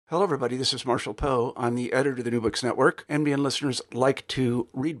Hello, everybody. This is Marshall Poe. I'm the editor of the New Books Network. NBN listeners like to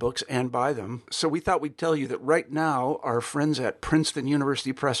read books and buy them. So we thought we'd tell you that right now, our friends at Princeton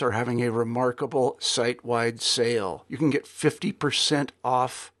University Press are having a remarkable site-wide sale. You can get 50%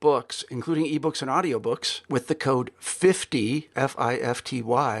 off books, including ebooks and audiobooks, with the code 50,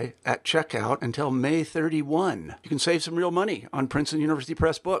 F-I-F-T-Y, at checkout until May 31. You can save some real money on Princeton University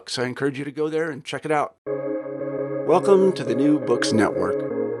Press books. I encourage you to go there and check it out. Welcome to the New Books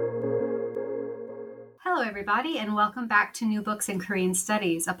Network. Hello, everybody, and welcome back to New Books in Korean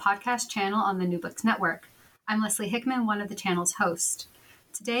Studies, a podcast channel on the New Books Network. I'm Leslie Hickman, one of the channel's hosts.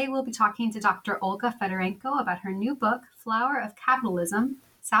 Today, we'll be talking to Dr. Olga Fedorenko about her new book, Flower of Capitalism,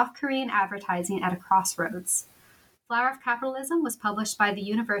 South Korean Advertising at a Crossroads. Flower of Capitalism was published by the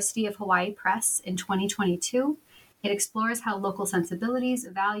University of Hawaii Press in 2022. It explores how local sensibilities,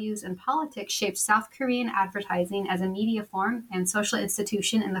 values, and politics shaped South Korean advertising as a media form and social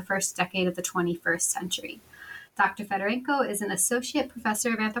institution in the first decade of the 21st century. Dr. Fedorenko is an associate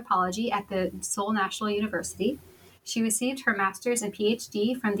professor of anthropology at the Seoul National University. She received her master's and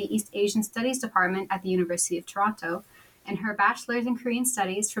PhD from the East Asian Studies Department at the University of Toronto, and her bachelor's in Korean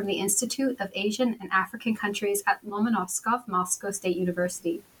Studies from the Institute of Asian and African Countries at Lomonosov Moscow State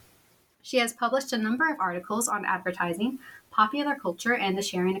University. She has published a number of articles on advertising, popular culture, and the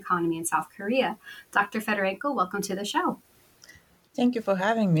sharing economy in South Korea. Dr. Fedorenko, welcome to the show. Thank you for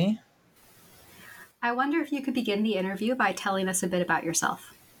having me. I wonder if you could begin the interview by telling us a bit about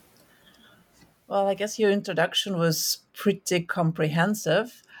yourself. Well, I guess your introduction was pretty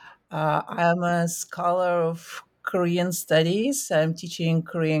comprehensive. I am a scholar of Korean studies. I'm teaching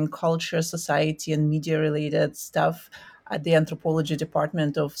Korean culture, society, and media-related stuff at the anthropology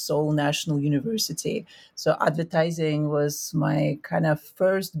department of Seoul National University. So advertising was my kind of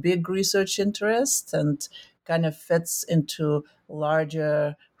first big research interest and kind of fits into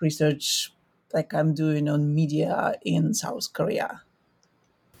larger research like I'm doing on media in South Korea.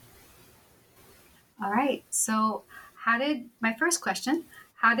 All right. So my first question,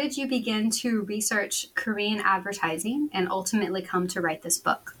 how did you begin to research Korean advertising and ultimately come to write this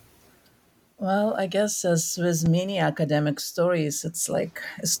book? Well, I guess as with many academic stories, it's like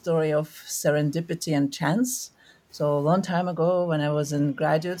a story of serendipity and chance. So a long time ago, when I was in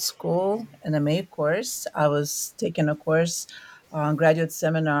graduate school in a MA course, I was taking a course, graduate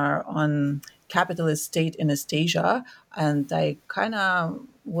seminar on capitalist state in East Asia, and I kind of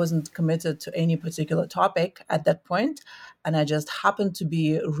wasn't committed to any particular topic at that point. And I just happened to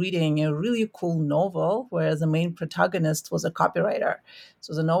be reading a really cool novel where the main protagonist was a copywriter.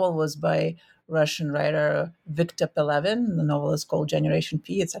 So the novel was by Russian writer Viktor Pelevin. The novel is called Generation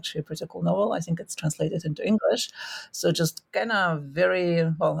P. It's actually a pretty cool novel. I think it's translated into English. So just kind of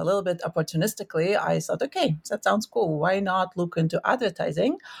a little bit opportunistically, I thought, okay, that sounds cool. Why not look into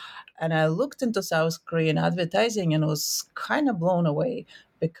advertising? And I looked into South Korean advertising and was kind of blown away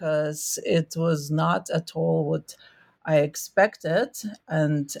because it was not at all what I expected.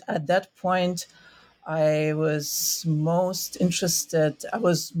 And at that point, I was most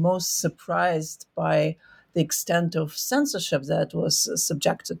surprised by the extent of censorship that was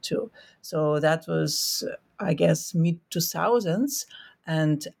subjected to. So that was, I guess, mid-2000s.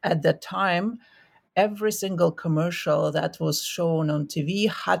 And at that time, every single commercial that was shown on TV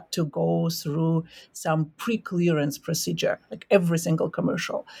had to go through some pre-clearance procedure, like every single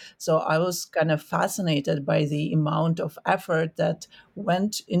commercial. So I was kind of fascinated by the amount of effort that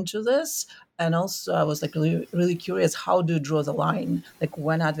went into this. And also I was like really, really curious, how do you draw the line? Like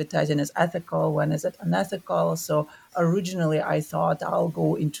when advertising is ethical, when is it unethical? So originally I thought I'll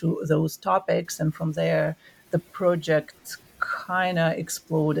go into those topics. And from there, the project kind of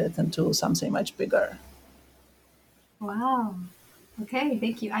exploded into something much bigger. Wow. Okay,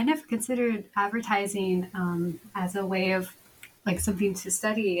 thank you. I never considered advertising as a way of like something to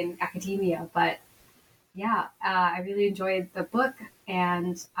study in academia, but yeah, I really enjoyed the book.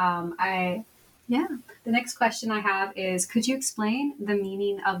 And the next question I have is, could you explain the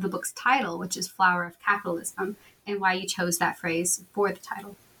meaning of the book's title, which is Flower of Capitalism, and why you chose that phrase for the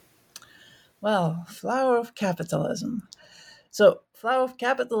title? Well, Flower of Capitalism. So Flower of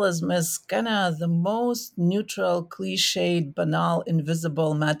Capitalism is kind of the most neutral, cliched, banal,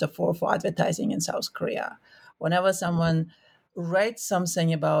 invisible metaphor for advertising in South Korea. Whenever someone writes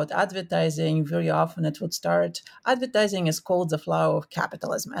something about advertising, very often it would start, advertising is called the flower of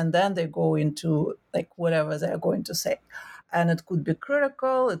capitalism. And then they go into like whatever they're going to say. And it could be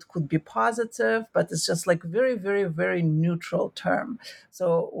critical, it could be positive, but it's just like very, very, very neutral term.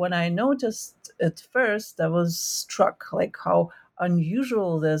 So when I noticed it first, I was struck like how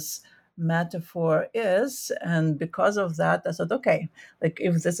unusual this metaphor is. And because of that, I thought, okay, like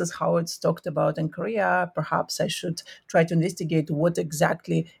if this is how it's talked about in Korea, perhaps I should try to investigate what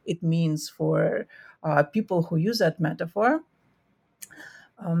exactly it means for people who use that metaphor.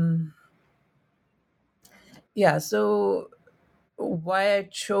 So why I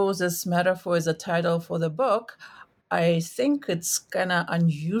chose this metaphor as a title for the book, I think it's kind of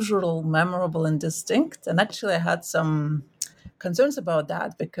unusual, memorable, and distinct. And actually, I had some concerns about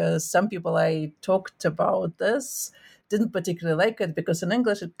that because some people I talked about this didn't particularly like it because in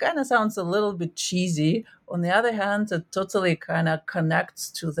English it kind of sounds a little bit cheesy. On the other hand, it totally kind of connects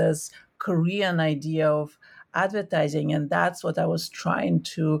to this Korean idea of advertising, and that's what I was trying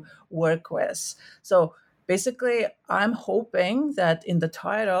to work with. So basically, I'm hoping that in the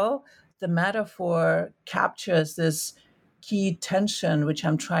title, the metaphor captures this key tension which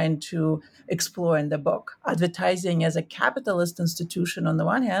I'm trying to explore in the book. Advertising as a capitalist institution on the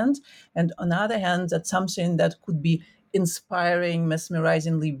one hand, and on the other hand, that's something that could be inspiring,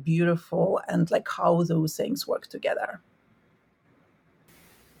 mesmerizingly beautiful, and like how those things work together.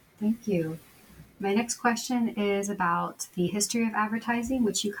 Thank you. My next question is about the history of advertising,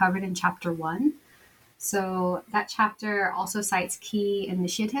 which you covered in chapter 1. So that chapter also cites key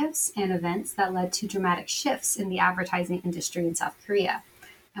initiatives and events that led to dramatic shifts in the advertising industry in South Korea.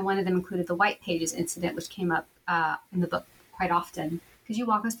 And one of them included the White Pages incident, which came up in the book quite often. Could you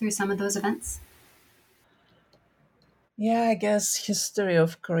walk us through some of those events? Yeah, I guess history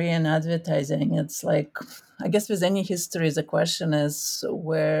of Korean advertising. It's like, I guess with any history, the question is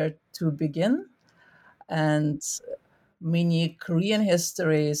where to begin. And many Korean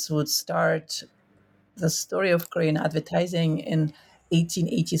histories would start the story of Korean advertising in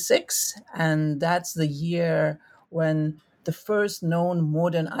 1886. And that's the year when the first known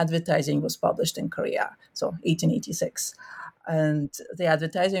modern advertising was published in Korea. So 1886. And the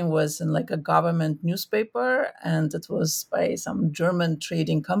advertising was in like a government newspaper, and it was by some German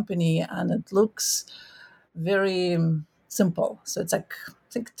trading company, and it looks very simple. So it's like,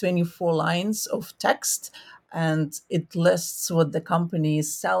 I think, 24 lines of text, and it lists what the company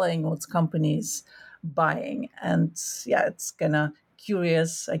is selling, what company is buying. And yeah, it's kind of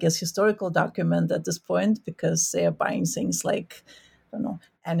curious, I guess, historical document at this point because they are buying things like, I don't know,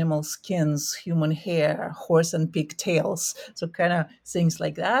 animal skins, human hair, horse and pig tails. So kind of things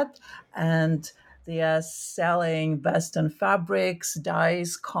like that. And they are selling Western fabrics,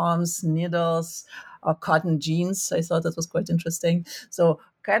 dyes, combs, needles, cotton jeans. I thought that was quite interesting. So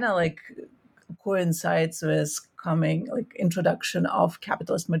kind of like coincides with coming like introduction of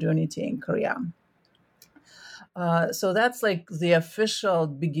capitalist modernity in Korea. So that's like the official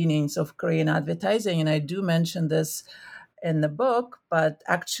beginnings of Korean advertising. And I do mention this in the book, but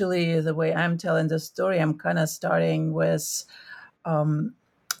actually the way I'm telling the story, I'm kind of starting with, I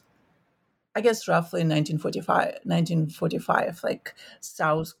guess, roughly 1945, like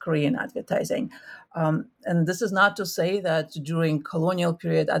South Korean advertising. And this is not to say that during colonial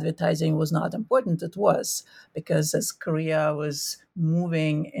period advertising was not important. It was, because as Korea was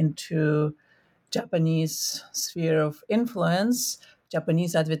moving into Japanese sphere of influence,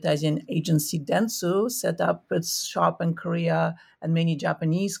 Japanese advertising agency Dentsu set up its shop in Korea, and many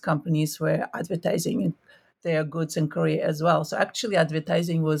Japanese companies were advertising their goods in Korea as well. So actually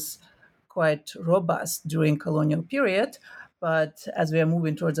advertising was quite robust during colonial period. But as we are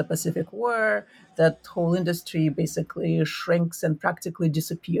moving towards the Pacific War, that whole industry basically shrinks and practically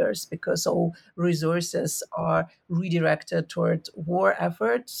disappears because all resources are redirected toward war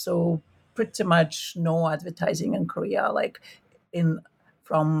efforts. So pretty much no advertising in Korea, like in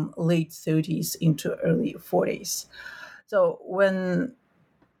from late 30s into early 40s. So when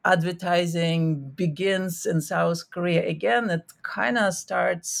advertising begins in South Korea, again, it kind of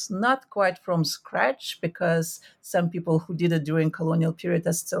starts not quite from scratch because some people who did it during colonial period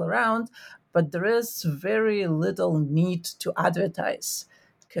are still around, but there is very little need to advertise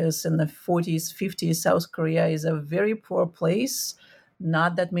because in the 40s, 50s, South Korea is a very poor place.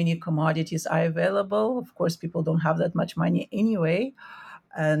 Not that many commodities are available. Of course, people don't have that much money anyway.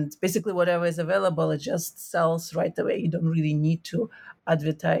 And basically whatever is available, it just sells right away. You don't really need to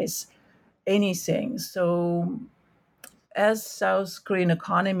advertise anything. So as South Korean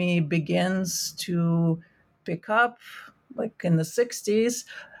economy begins to pick up, like in the 60s,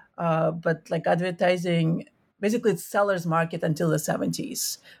 but like advertising, basically it's seller's market until the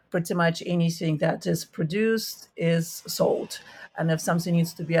 70s. Pretty much anything that is produced is sold. And if something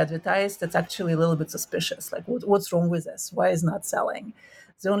needs to be advertised, that's actually a little bit suspicious. Like, what's wrong with this? Why is not selling?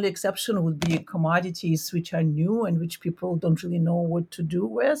 The only exception would be commodities which are new and which people don't really know what to do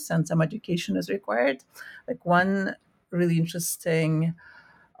with, and some education is required. Like one really interesting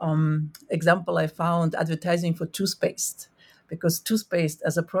example I found advertising for toothpaste, because toothpaste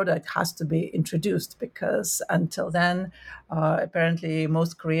as a product has to be introduced, because until then, apparently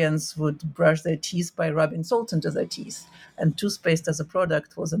most Koreans would brush their teeth by rubbing salt into their teeth. And toothpaste as a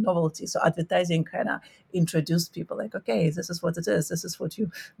product was a novelty. So advertising kind of introduced people like, okay, this is what it is. This is what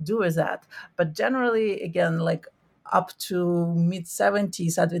you do with that. But generally, again, like up to mid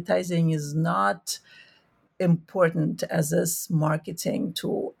 70s, advertising is not important as a marketing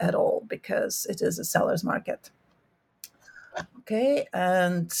tool at all, because it is a seller's market. Okay,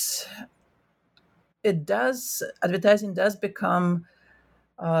 and advertising does become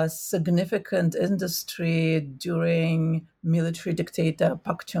a significant industry during military dictator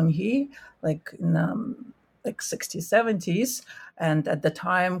Park Chung-hee, like in like 60s, 70s. And at the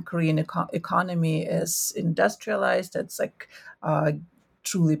time, Korean economy is industrialized. It's like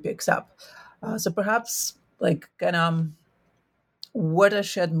truly picks up. So perhaps like kind of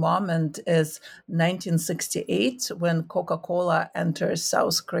watershed moment is 1968, when Coca-Cola enters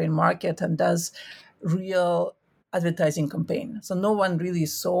South Korean market and does real advertising campaign. So no one really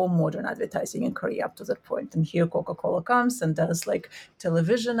saw modern advertising in Korea up to that point. And here Coca-Cola comes and does like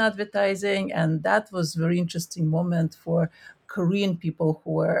television advertising. And that was a very interesting moment for Korean people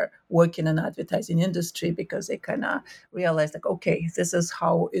who were working in advertising industry, because they kind of realized like, okay, this is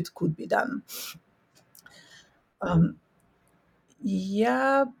how it could be done.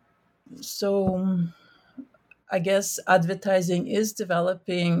 Yeah, so I guess advertising is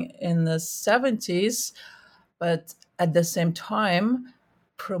developing in the 70s, but at the same time,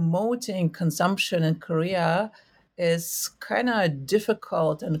 promoting consumption in Korea is kind of a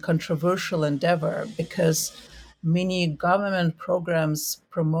difficult and controversial endeavor, because many government programs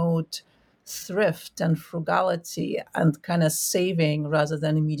promote thrift and frugality and kind of saving rather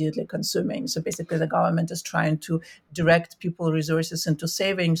than immediately consuming. So basically, the government is trying to direct people resources into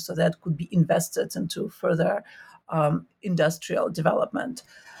savings so that could be invested into further industrial development.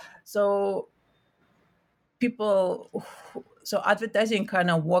 So advertising kind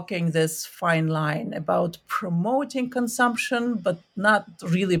of walking this fine line about promoting consumption, but not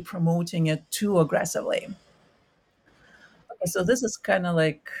really promoting it too aggressively. Okay, so this is kind of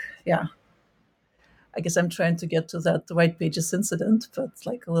like, yeah, I guess I'm trying to get to that White Pages incident, but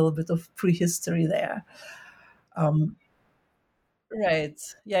like a little bit of prehistory there. Right.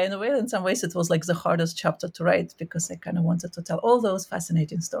 Yeah, in a way, in some ways, it was like the hardest chapter to write, because I kind of wanted to tell all those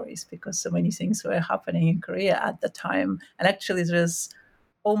fascinating stories, because so many things were happening in Korea at the time. And actually, there's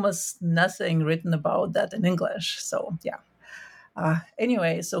almost nothing written about that in English. So, yeah.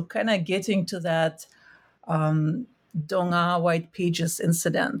 Anyway, so kind of getting to that Donga White Pages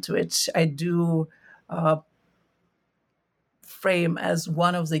incident, which I do frame as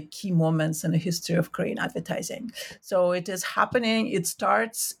one of the key moments in the history of Korean advertising. So it is happening, it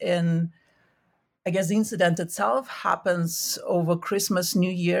starts in, I guess the incident itself happens over Christmas, New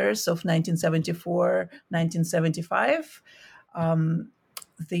Year's of 1974, 1975.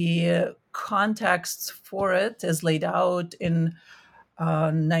 The context for it is laid out in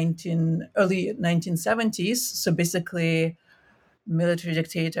early 1970s. So basically, military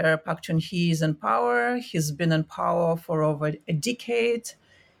dictator Park Chung-hee is in power. He's been in power for over a decade.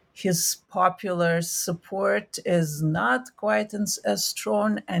 His popular support is not quite as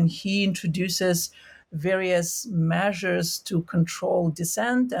strong, and he introduces various measures to control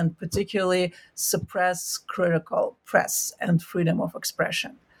dissent and particularly suppress critical press and freedom of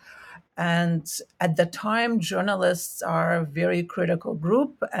expression. And at the time, journalists are a very critical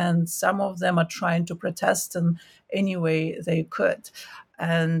group, and some of them are trying to protest in any way they could.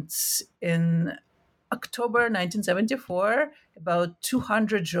 And in October 1974, about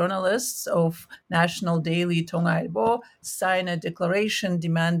 200 journalists of national daily Tongailbo sign a declaration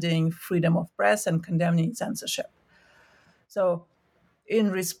demanding freedom of press and condemning censorship. So in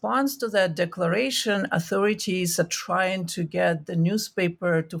response to that declaration, authorities are trying to get the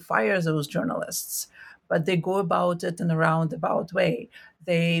newspaper to fire those journalists, but they go about it in a roundabout way.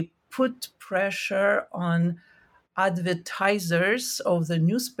 They put pressure on advertisers of the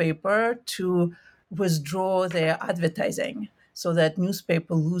newspaper to withdraw their advertising, so that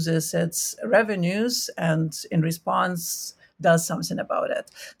newspaper loses its revenues and in response does something about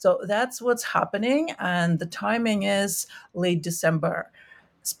it. So that's what's happening. And the timing is late December.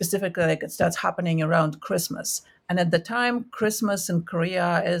 Specifically, like it starts happening around Christmas. And at the time, Christmas in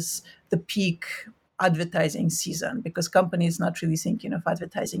Korea is the peak advertising season, because companies not really thinking of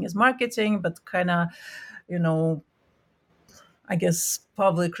advertising as marketing, but kind of, I guess,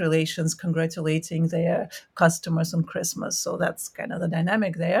 public relations congratulating their customers on Christmas. So that's kind of the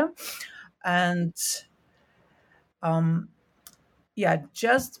dynamic there. And yeah,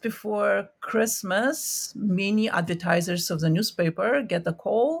 just before Christmas, many advertisers of the newspaper get a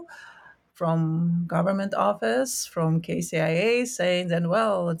call from government office, from KCIA, saying then,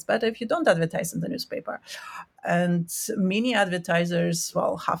 well, it's better if you don't advertise in the newspaper. And many advertisers,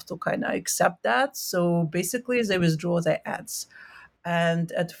 well, have to kind of accept that. So basically, they withdraw their ads.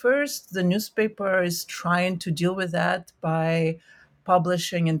 And at first, the newspaper is trying to deal with that by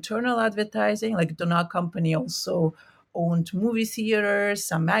publishing internal advertising. Like Donut Company also owned movie theaters,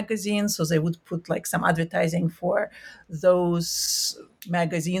 some magazines, so they would put like some advertising for those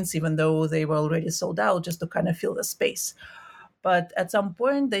magazines, even though they were already sold out, just to kind of fill the space. But at some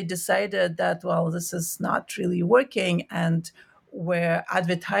point, they decided that, well, this is not really working. And where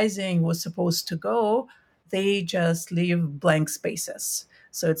advertising was supposed to go, they just leave blank spaces.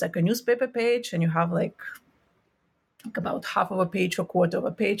 So it's like a newspaper page, and you have like about half of a page or quarter of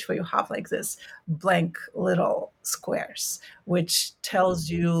a page where you have like this blank little squares, which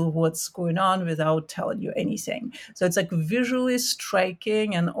tells you what's going on without telling you anything. So it's like visually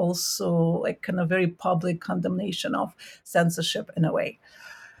striking and also like kind of very public condemnation of censorship in a way.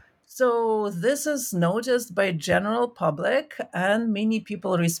 So this is noticed by general public, and many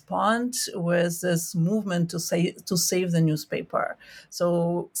people respond with this movement to save the newspaper.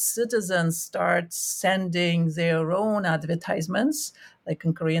 So citizens start sending their own advertisements, like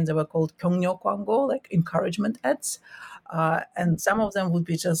in Korean they were called 경력 광고, like encouragement ads. And some of them would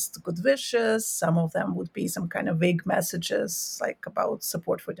be just good wishes. Some of them would be some kind of vague messages, like about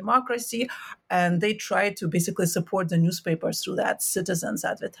support for democracy. And they try to basically support the newspapers through that citizens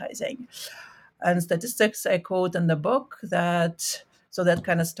advertising. And statistics I quote in the book that so that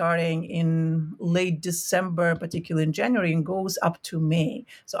kind of starting in late December, particularly in January, and goes up to May.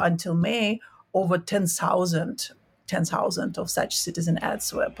 So until May, over 10,000 of such citizen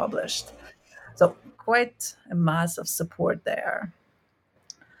ads were published. So quite a mass of support there.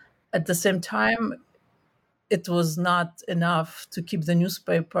 At the same time, it was not enough to keep the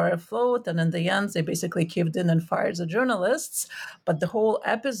newspaper afloat. And in the end, they basically caved in and fired the journalists. But the whole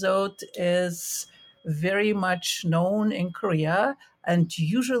episode is very much known in Korea. And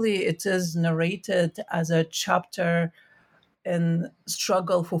usually it is narrated as a chapter in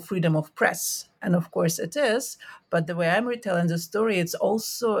struggle for freedom of press. And of course it is, but the way I'm retelling the story, it's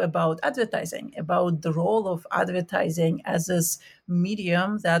also about advertising, about the role of advertising as this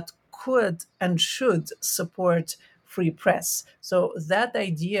medium that could and should support free press. So that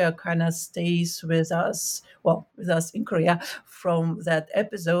idea kind of stays with us, well, with us in Korea from that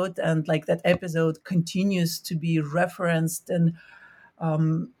episode. And like that episode continues to be referenced in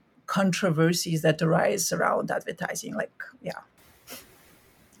controversies that arise around advertising. Like, yeah.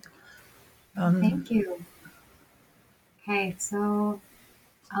 Thank you. Okay, so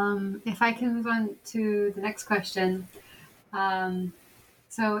if I can move on to the next question.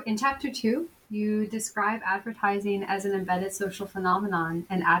 So in chapter 2, you describe advertising as an embedded social phenomenon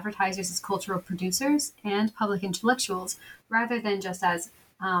and advertisers as cultural producers and public intellectuals, rather than just as,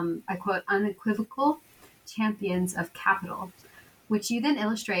 I quote, unequivocal champions of capital, which you then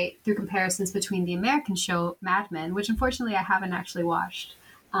illustrate through comparisons between the American show Mad Men, which unfortunately I haven't actually watched,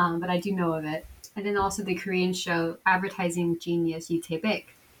 but I do know of it, and then also the Korean show Advertising Genius Tae-baek.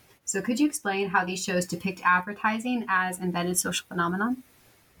 So could you explain how these shows depict advertising as embedded social phenomenon?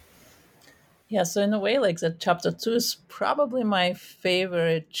 Yeah, so in a way, like that chapter 2 is probably my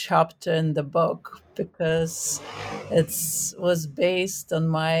favorite chapter in the book because it was based on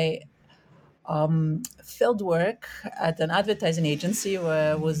my field work at an advertising agency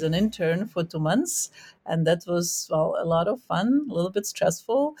where I was an intern for 2 months. And that was, well, a lot of fun, a little bit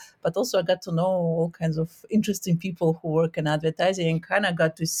stressful, but also I got to know all kinds of interesting people who work in advertising and kind of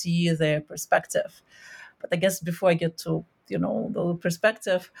got to see their perspective. But I guess before I get to, the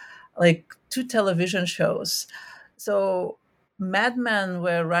perspective, like 2 television shows. So Mad Men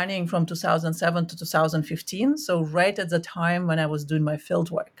were running from 2007 to 2015, so right at the time when I was doing my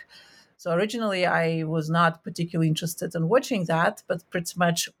field work. So originally, I was not particularly interested in watching that, but pretty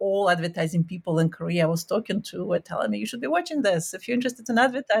much all advertising people in Korea I was talking to were telling me, you should be watching this. If you're interested in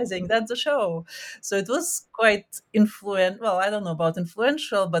advertising, that's the show. So it was quite influential. Well, I don't know about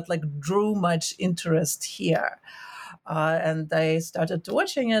influential, but like drew much interest here. And I started to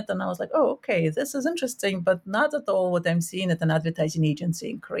watching it and I was like, oh, okay, this is interesting, but not at all what I'm seeing at an advertising agency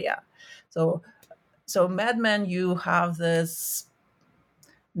in Korea. So Mad Men, you have this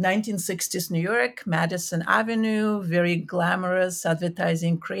 1960s New York, Madison Avenue, very glamorous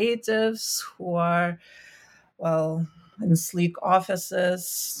advertising creatives who are, well, in sleek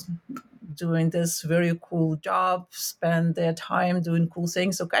offices, doing this very cool job, spend their time doing cool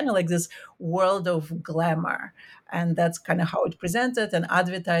things. So kind of like this world of glamour. And that's kind of how it presented. And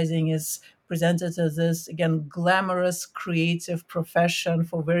advertising is presented as this, again, glamorous, creative profession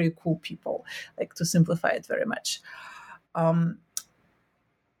for very cool people, like to simplify it very much.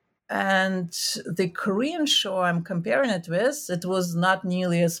 And the Korean show I'm comparing it with, it was not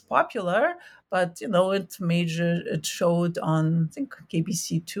nearly as popular, but it showed on, I think,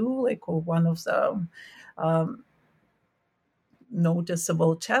 KBC2, like, or one of the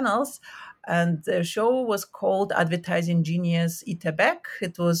noticeable channels. And the show was called Advertising Genius Itebek.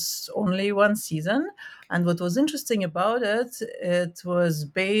 It was only one season. And what was interesting about it, it was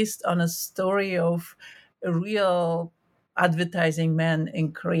based on a story of a real advertising man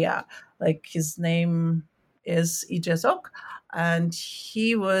in Korea. Like, his name is Lee Jae-suk, and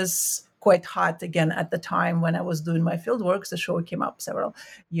he was quite hot again at the time when I was doing my fieldwork. The show came up several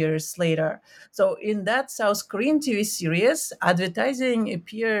years later. So in that South Korean TV series, advertising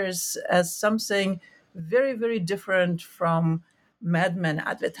appears as something very, very different from Mad Men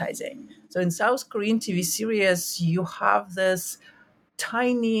advertising. So in South Korean TV series, you have this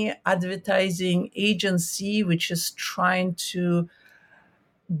tiny advertising agency which is trying to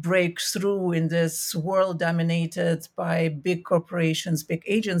break through in this world dominated by big corporations, big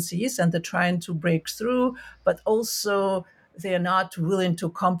agencies, and they're trying to break through, but also they're not willing to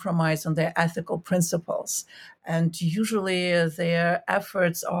compromise on their ethical principles. And usually their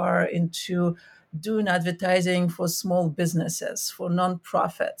efforts are into doing advertising for small businesses, for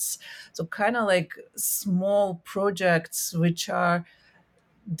nonprofits. So kind of like small projects which are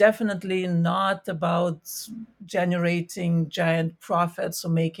definitely not about generating giant profits or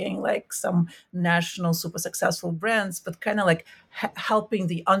making like some national super successful brands, but kind of like helping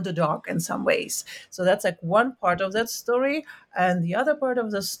the underdog in some ways. So that's like one part of that story. And the other part of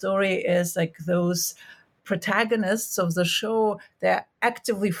the story is like those protagonists of the show, they're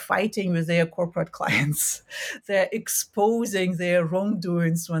actively fighting with their corporate clients. They're exposing their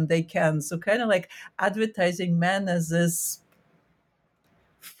wrongdoings when they can. So kind of like advertising men as this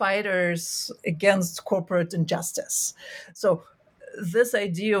fighters against corporate injustice. So this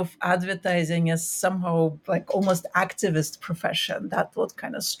idea of advertising as somehow like almost activist profession, that's what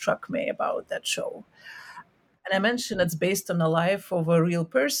kind of struck me about that show. And I mentioned it's based on the life of a real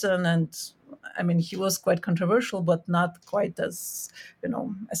person. And I mean, he was quite controversial, but not quite as,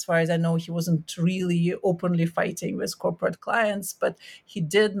 as far as I know, he wasn't really openly fighting with corporate clients, but he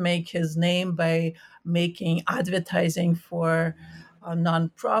did make his name by making advertising for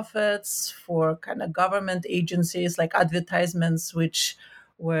nonprofits, for kind of government agencies, like advertisements which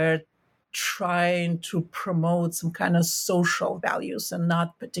were trying to promote some kind of social values and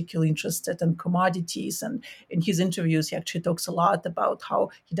not particularly interested in commodities. And in his interviews, he actually talks a lot about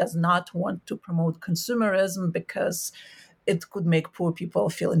how he does not want to promote consumerism because it could make poor people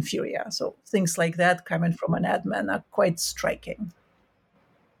feel inferior. So things like that coming from an admin are quite striking.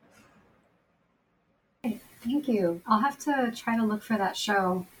 Thank you. I'll have to try to look for that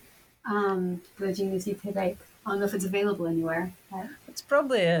show, the Genius Payback. I don't know if it's available anywhere. But... It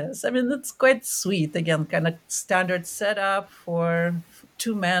probably is. I mean, it's quite sweet. Again, kind of standard setup for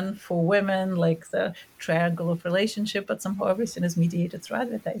two men, for women, like the triangle of relationship, but somehow everything is mediated through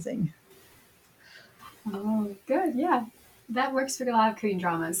advertising. Oh, good. Yeah. That works for a lot of Korean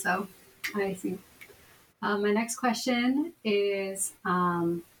dramas. So I see. My next question is,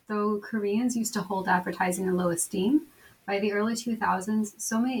 though Koreans used to hold advertising in low esteem, by the early 2000s,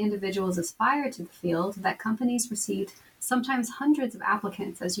 so many individuals aspired to the field that companies received sometimes hundreds of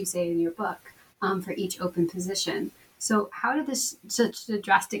applicants, as you say in your book, for each open position. So how did such a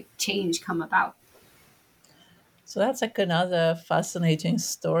drastic change come about? So that's like another fascinating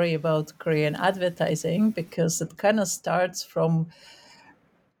story about Korean advertising, because it kind of starts from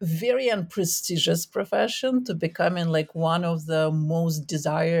very unprestigious profession to becoming like one of the most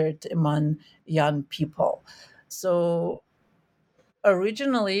desired among young people. So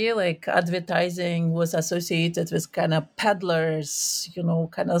originally, like advertising was associated with kind of peddlers,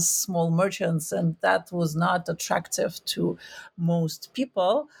 kind of small merchants, and that was not attractive to most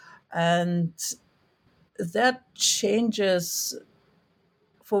people. And that changes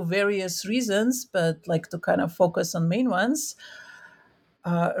for various reasons, but like to kind of focus on main ones.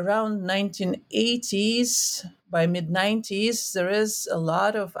 Around 1980s, by mid 90s, there is a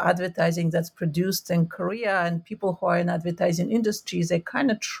lot of advertising that's produced in Korea, and people who are in advertising industries, they're kind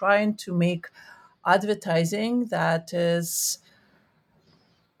of trying to make advertising that is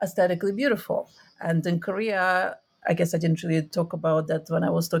aesthetically beautiful. And in Korea, I guess I didn't really talk about that when I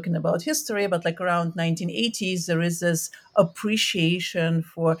was talking about history, but like around 1980s, there is this appreciation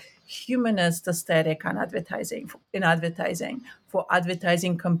for humanist aesthetic and advertising, for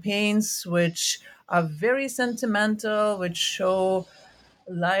advertising campaigns which are very sentimental, which show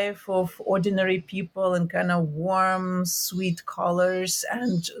life of ordinary people in kind of warm, sweet colors.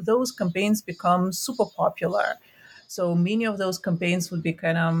 And those campaigns become super popular. So many of those campaigns would be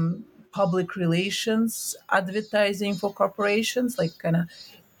kind of public relations advertising for corporations, like kind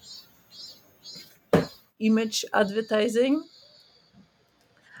of image advertising.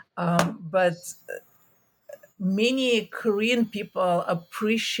 But many Korean people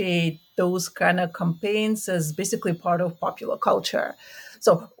appreciate those kind of campaigns as basically part of popular culture.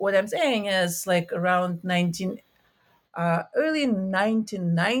 So what I'm saying is like around early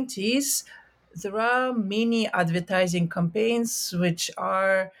 1990s, there are many advertising campaigns which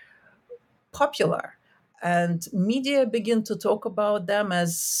are popular, and media begin to talk about them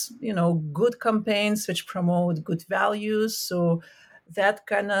as good campaigns which promote good values. So that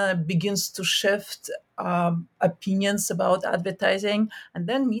kind of begins to shift opinions about advertising, and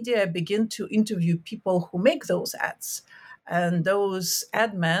then media begin to interview people who make those ads. And those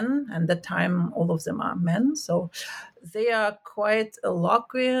ad men, and at the time all of them are men, so they are quite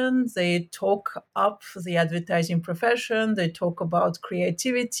eloquent. They talk up the advertising profession. They talk about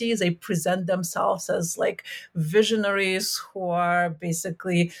creativity. They present themselves as like visionaries who are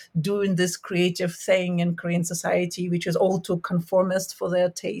basically doing this creative thing in Korean society, which is all too conformist for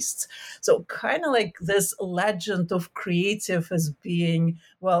their tastes. So kind of like this legend of creative is being,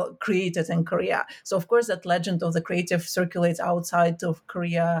 well, created in Korea. So of course that legend of the creative circulates outside of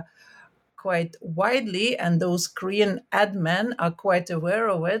Korea quite widely, and those Korean ad men are quite aware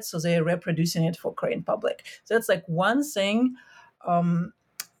of it, so they're reproducing it for Korean public. So that's like one thing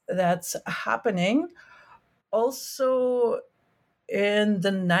that's happening. Also, in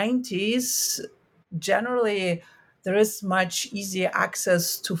the 90s, generally there is much easier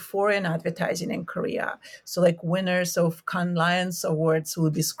access to foreign advertising in Korea. So like winners of Cannes Lions Awards will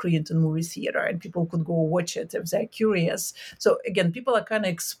be screened in movie theater and people could go watch it if they're curious. So again, people are kind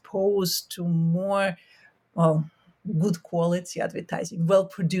of exposed to more, well, good quality advertising,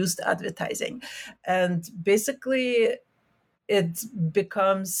 well-produced advertising. And basically it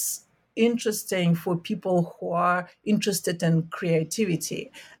becomes interesting for people who are interested in creativity.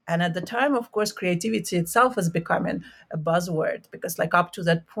 And at the time, of course, creativity itself was becoming a buzzword, because like up to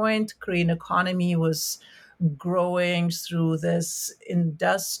that point, Korean economy was growing through this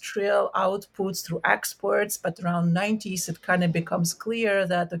industrial outputs, through exports. But around 90s, it kind of becomes clear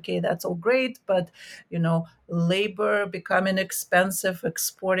that, okay, that's all great, but, labor becoming expensive,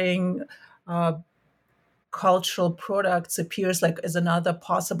 exporting cultural products appears like as another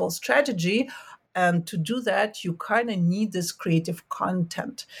possible strategy. And to do that, you kind of need this creative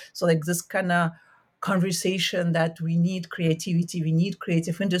content. So like this kind of conversation that we need creativity, we need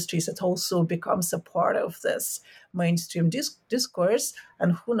creative industries, it also becomes a part of this mainstream discourse.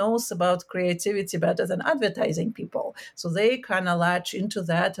 And who knows about creativity better than advertising people? So they kind of latch into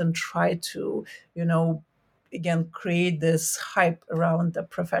that and try to, again, create this hype around the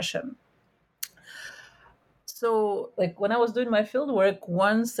profession. So like when I was doing my field work,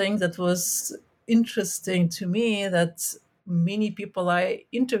 one thing that was interesting to me that many people I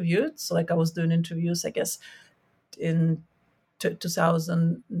interviewed, so like I was doing interviews, I guess, in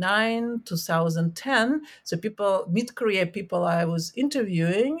 2009, 2010. So people, mid-career people I was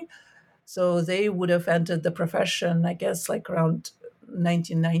interviewing, so they would have entered the profession, I guess, like around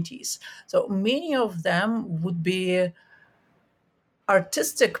 1990s. So many of them would be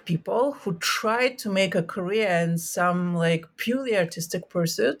artistic people who tried to make a career in some like purely artistic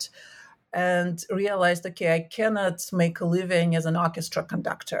pursuit and realized, okay, I cannot make a living as an orchestra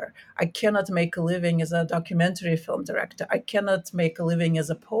conductor. I cannot make a living as a documentary film director. I cannot make a living as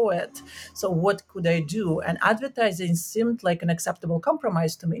a poet. So what could I do? And advertising seemed like an acceptable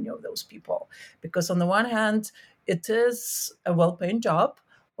compromise to many of those people, because on the one hand, it is a well-paying job.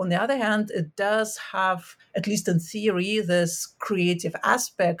 On the other hand, it does have, at least in theory, this creative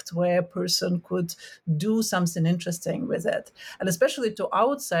aspect where a person could do something interesting with it. And especially to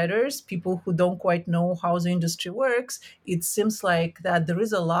outsiders, people who don't quite know how the industry works, it seems like that there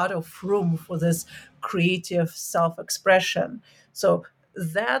is a lot of room for this creative self-expression. So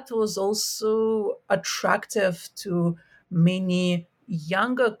that was also attractive to many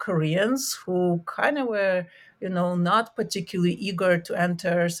younger Koreans who kind of were, not particularly eager to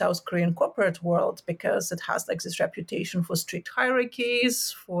enter South Korean corporate world, because it has like this reputation for strict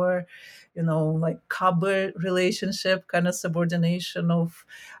hierarchies, for, like relationship kind of subordination of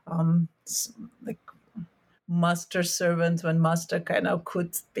like master servant, when master kind of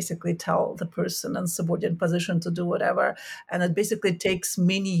could basically tell the person in subordinate position to do whatever. And it basically takes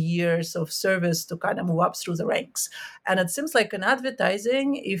many years of service to kind of move up through the ranks. And it seems like in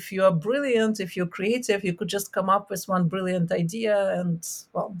advertising, if you are brilliant, if you're creative, you could just come up with one brilliant idea and,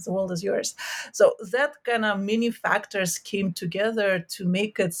 well, the world is yours. So that kind of many factors came together to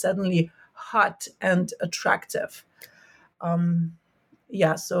make it suddenly hot and attractive.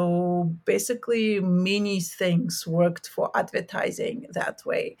 So basically many things worked for advertising that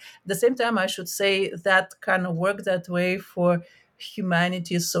way. At the same time, I should say that kind of worked that way for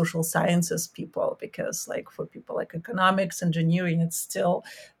humanities, social sciences people, because like for people like economics, engineering, it's still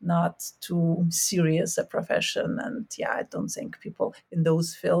not too serious a profession. And I don't think people in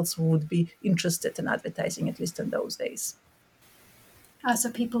those fields would be interested in advertising, at least in those days.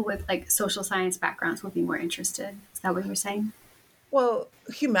 So people with like social science backgrounds would be more interested. Is that what you're saying? Well,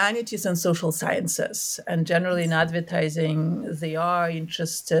 humanities and social sciences, and generally in advertising, they are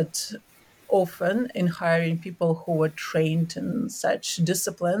interested often in hiring people who are trained in such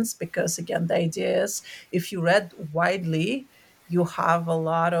disciplines, because again, the idea is if you read widely, you have a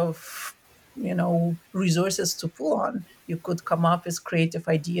lot of resources to pull on. You could come up with creative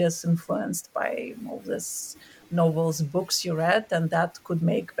ideas influenced by all this novels, books you read, and that could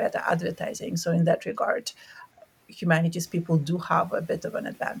make better advertising. So in that regard, humanities people do have a bit of an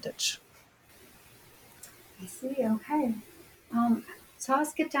advantage. I see. Okay. So I'll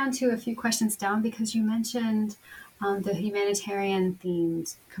skip down to a few questions down because you mentioned the humanitarian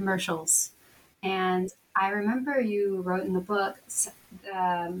themed commercials. And I remember you wrote in the book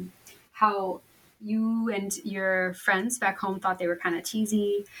how you and your friends back home thought they were kind of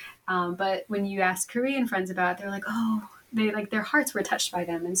cheesy. But when you asked Korean friends about it, they were like, oh, they like their hearts were touched by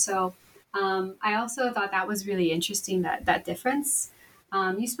them. And so I also thought that was really interesting, that difference.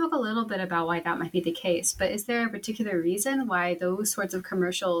 You spoke a little bit about why that might be the case, but is there a particular reason why those sorts of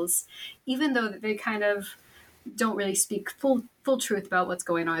commercials, even though they kind of don't really speak full truth about what's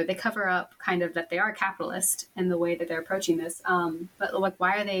going on, they cover up kind of that they are capitalist in the way that they're approaching this, but like,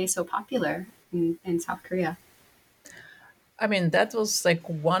 why are they so popular in South Korea? I mean, that was like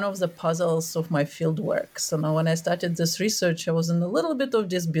one of the puzzles of my field work. So now when I started this research, I was in a little bit of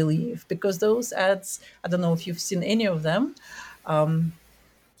disbelief because those ads, I don't know if you've seen any of them.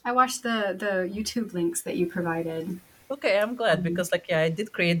 I watched the YouTube links that you provided. Okay, I'm glad because I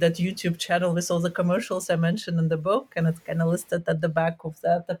did create that YouTube channel with all the commercials I mentioned in the book, and it's kind of listed at the back of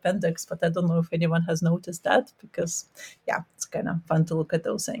that appendix, but I don't know if anyone has noticed that because it's kind of fun to look at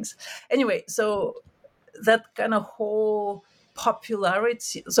those things. Anyway, so that kind of whole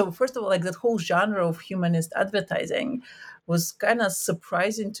popularity. So first of all, like that whole genre of humanist advertising was kind of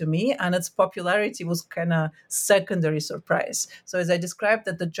surprising to me, and its popularity was kind of secondary surprise. So as I described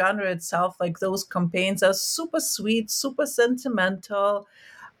that the genre itself, like those campaigns are super sweet, super sentimental.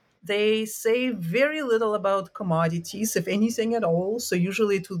 They say very little about commodities, if anything at all. So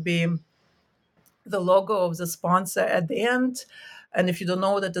usually it would be the logo of the sponsor at the end. And if you don't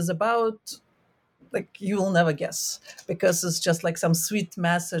know what it is about, like you will never guess because it's just like some sweet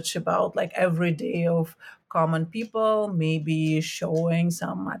message about like every day of common people, maybe showing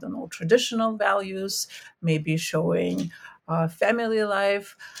some, I don't know, traditional values, maybe showing family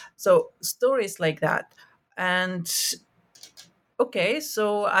life. So stories like that. And okay,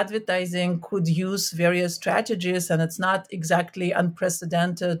 so advertising could use various strategies, and it's not exactly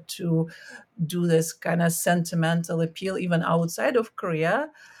unprecedented to do this kind of sentimental appeal even outside of Korea.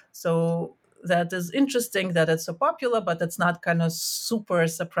 So that is interesting that it's so popular, but it's not kind of super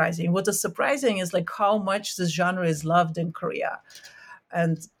surprising. What is surprising is like how much this genre is loved in Korea.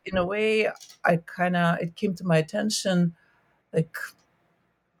 And in a way, it came to my attention like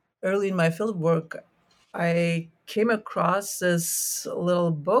early in my field work, I came across this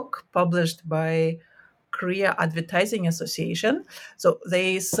little book published by Korea Advertising Association. So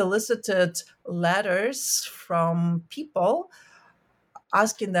they solicited letters from people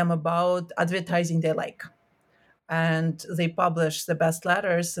asking them about advertising they like. And they published the best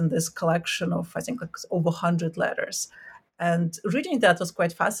letters in this collection of, I think, like over 100 letters. And reading that was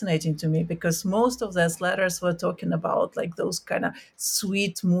quite fascinating to me because most of those letters were talking about like those kind of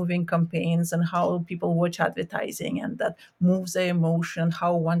sweet moving campaigns and how people watch advertising and that moves their emotion,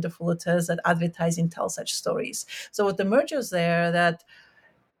 how wonderful it is that advertising tells such stories. So what emerges there that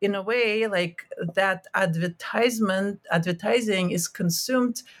in a way, like that advertising is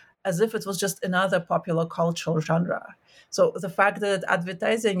consumed as if it was just another popular cultural genre. So the fact that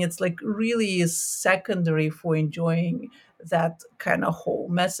advertising, it's like really is secondary for enjoying that kind of whole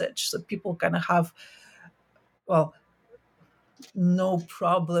message. So people kind of have, well, no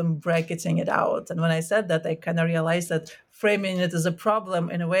problem bracketing it out. And when I said that, I kind of realized that framing it as a problem,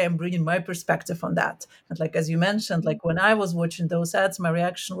 in a way, I'm bringing my perspective on that. And like, as you mentioned, like when I was watching those ads, my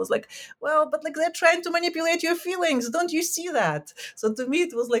reaction was like, well, but like they're trying to manipulate your feelings. Don't you see that? So to me,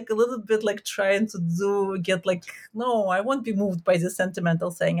 it was like a little bit like trying to get like, no, I won't be moved by the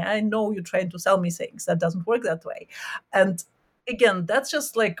sentimental thing. I know you're trying to sell me things. That doesn't work that way. And again, that's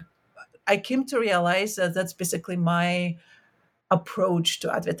just like, I came to realize that that's basically my approach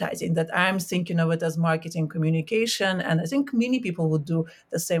to advertising, that I'm thinking of it as marketing communication. And I think many people would do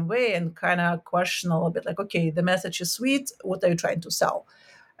the same way and kind of question a little bit like, okay, the message is sweet. What are you trying to sell?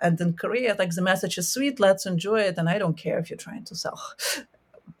 And in Korea, like the message is sweet, let's enjoy it. And I don't care if you're trying to sell.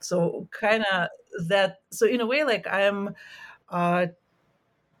 So kind of that. So in a way, like I'm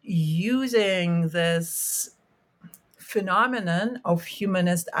using this phenomenon of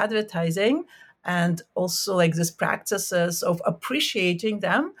humanist advertising and also like these practices of appreciating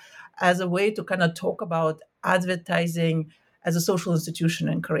them as a way to kind of talk about advertising as a social institution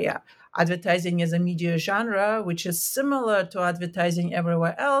in Korea. Advertising is a media genre which is similar to advertising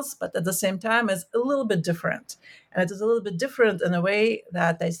everywhere else, but at the same time is a little bit different. And it is a little bit different in a way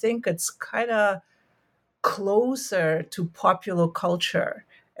that I think it's kind of closer to popular culture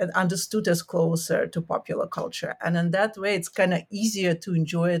and understood as closer to popular culture. And in that way, it's kind of easier to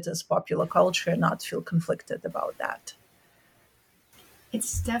enjoy it as popular culture and not feel conflicted about that.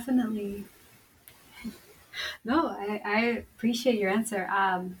 It's definitely no. I appreciate your answer.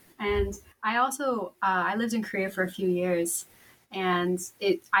 And I also I lived in Korea for a few years, and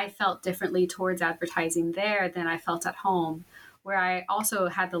I felt differently towards advertising there than I felt at home, where I also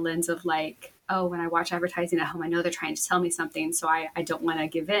had the lens of like, oh, when I watch advertising at home, I know they're trying to tell me something, so I don't want to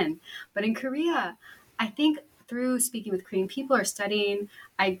give in. But in Korea, I think through speaking with Korean people or studying,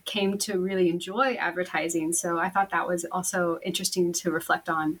 I came to really enjoy advertising. So I thought that was also interesting to reflect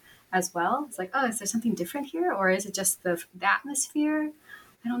on as well. It's like, oh, is there something different here? Or is it just the atmosphere?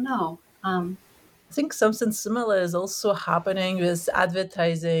 I don't know. I think something similar is also happening with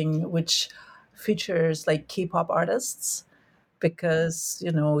advertising, which features like K-pop artists, because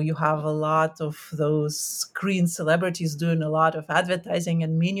you have a lot of those Korean celebrities doing a lot of advertising,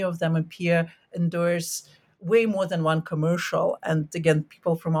 and many of them appear endorse way more than one commercial. And again,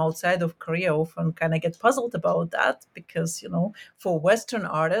 people from outside of Korea often kind of get puzzled about that because, for Western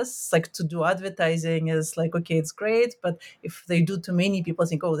artists, like to do advertising is like, okay, it's great. But if they do too many, people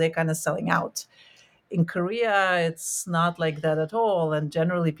think, oh, they're kind of selling out. In Korea, it's not like that at all. And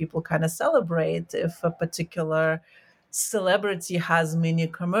generally, people kind of celebrate if a particular celebrity has many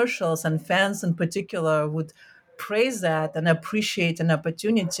commercials, and fans in particular would praise that and appreciate an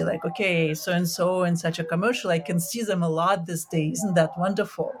opportunity like, okay, so and so in such a commercial, I can see them a lot this day, isn't that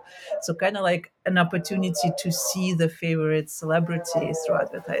wonderful? So kind of like an opportunity to see the favorite celebrities through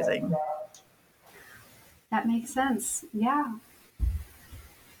advertising. That makes sense. Yeah.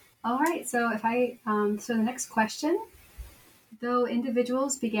 All right. So so the next question, though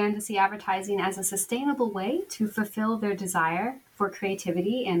individuals began to see advertising as a sustainable way to fulfill their desire for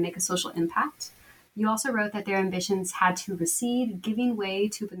creativity and make a social impact, you also wrote that their ambitions had to recede, giving way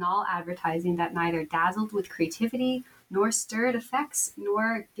to banal advertising that neither dazzled with creativity, nor stirred effects,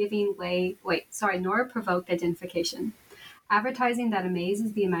 nor nor provoked identification. Advertising that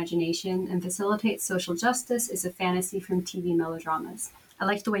amazes the imagination and facilitates social justice is a fantasy from TV melodramas. I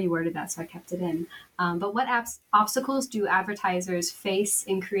liked the way you worded that, so I kept it in. But what obstacles do advertisers face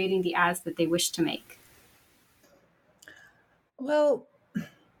in creating the ads that they wish to make? Well,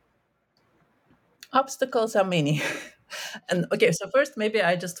 obstacles are many. And okay, so first, maybe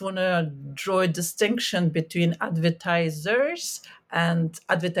I just want to draw a distinction between advertisers and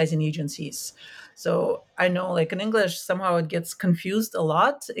advertising agencies. So I know, like in English, somehow it gets confused a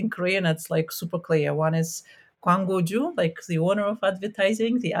lot. In Korean, it's like super clear. One is 광고주, like the owner of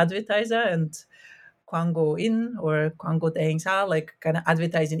advertising, the advertiser, and 광고인 or 광고 대행사, like kind of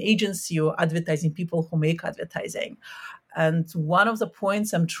advertising agency or advertising people who make advertising. And one of the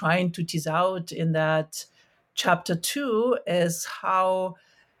points I'm trying to tease out in that chapter 2 is how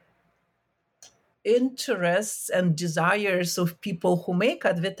interests and desires of people who make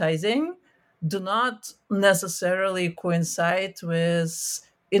advertising do not necessarily coincide with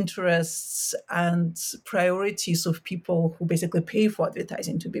interests and priorities of people who basically pay for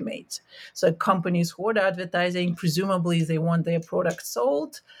advertising to be made. So companies who order advertising, presumably they want their product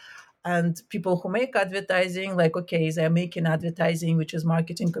sold. And people who make advertising, like, okay, they're making advertising, which is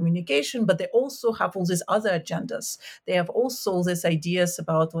marketing communication, but they also have all these other agendas. They have also these ideas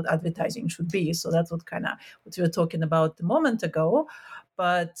about what advertising should be. So that's what we were talking about a moment ago.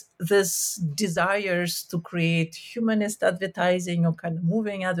 But this desires to create humanist advertising or kind of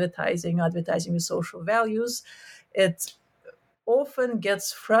moving advertising, advertising with social values, it often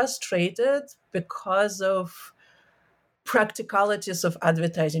gets frustrated because of practicalities of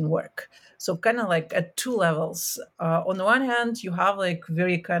advertising work. So kind of like at two levels. On the one hand, you have like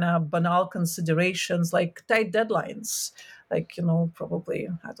very kind of banal considerations like tight deadlines. Like, probably,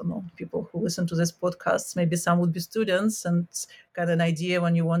 I don't know, people who listen to this podcast, maybe some would be students and got an idea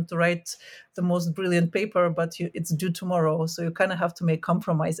when you want to write the most brilliant paper, but it's due tomorrow. So you kind of have to make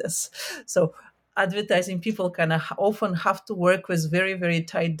compromises. So advertising people kind of often have to work with very, very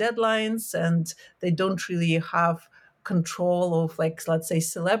tight deadlines, and they don't really have control of, like, let's say,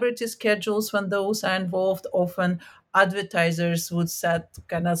 celebrity schedules when those are involved. Often advertisers would set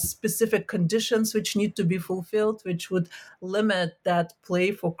kind of specific conditions which need to be fulfilled, which would limit that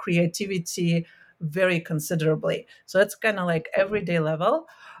play for creativity very considerably. So that's kind of like everyday level.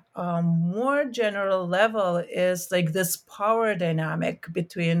 More general level is like this power dynamic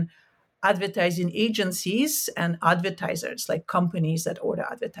between advertising agencies and advertisers, like companies that order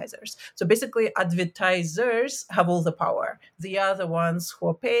advertisers. So basically, advertisers have all the power. They are the ones who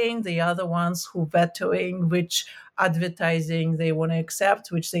are paying, they are the ones who vetoing which advertising they want to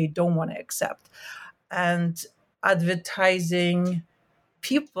accept, which they don't want to accept. And advertising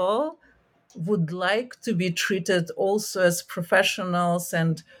people would like to be treated also as professionals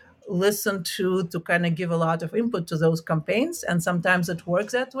and listened to kind of give a lot of input to those campaigns. And sometimes it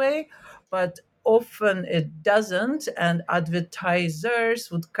works that way, but often it doesn't. And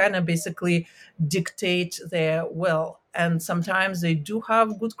advertisers would kind of basically dictate their will. And sometimes they do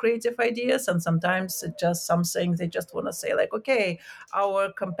have good creative ideas, and sometimes it's just something they just want to say, like, okay,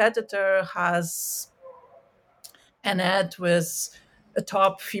 our competitor has an ad with a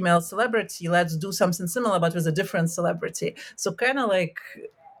top female celebrity, let's do something similar but with a different celebrity. So kind of like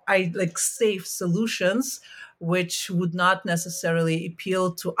I like safe solutions which would not necessarily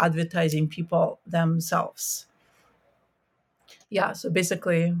appeal to advertising people themselves. Yeah, so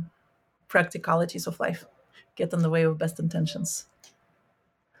basically practicalities of life get in the way of best intentions.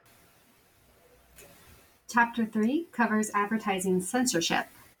 Chapter 3 covers advertising censorship.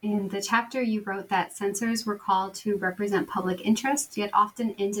 In the chapter, you wrote that censors were called to represent public interest, yet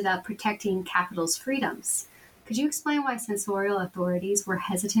often ended up protecting capital's freedoms. Could you explain why censorial authorities were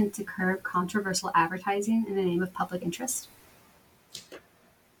hesitant to curb controversial advertising in the name of public interest?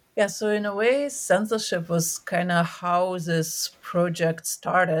 Yeah, so in a way, censorship was kind of how this project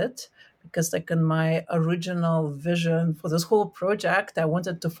started. Because, like, in my original vision for this whole project, I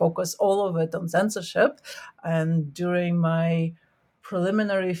wanted to focus all of it on censorship. And during my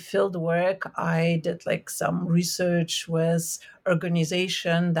preliminary field work, I did like some research with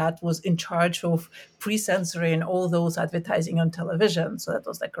organization that was in charge of pre-censoring all those advertising on television. So that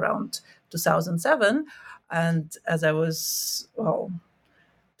was like around 2007. And as I was,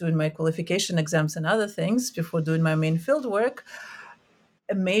 doing my qualification exams and other things before doing my main field work,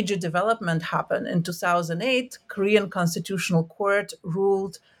 a major development happened. In 2008, Korean Constitutional Court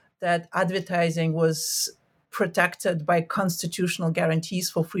ruled that advertising was protected by constitutional guarantees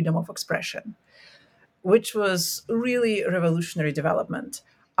for freedom of expression, which was really a revolutionary development.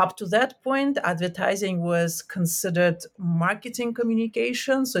 Up to that point, advertising was considered marketing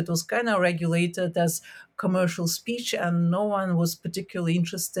communication, so it was kind of regulated as commercial speech, and no one was particularly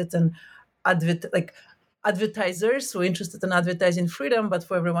interested in advertisers were interested in advertising freedom, but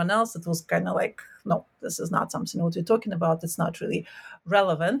for everyone else, it was kind of like, no, this is not something what we're talking about. It's not really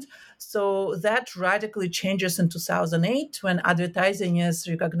relevant. So that radically changes in 2008 when advertising is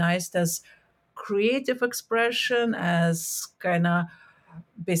recognized as creative expression, as kind of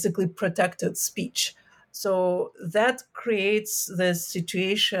basically protected speech. So that creates this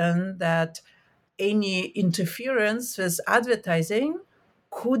situation that any interference with advertising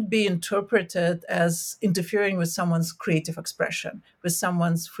could be interpreted as interfering with someone's creative expression, with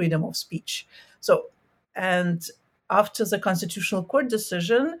someone's freedom of speech. So, and after the Constitutional Court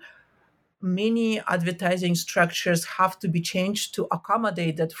decision, many advertising structures have to be changed to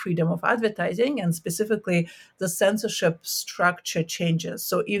accommodate that freedom of advertising, and specifically the censorship structure changes.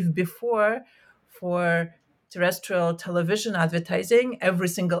 So if before, for terrestrial television advertising, every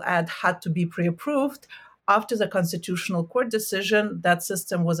single ad had to be pre-approved, after the Constitutional Court decision, that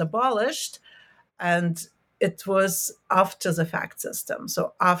system was abolished, and it was after the fact system.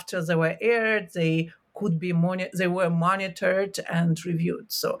 So after they were aired, they were monitored and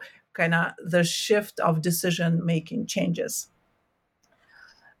reviewed. So kind of the shift of decision making changes.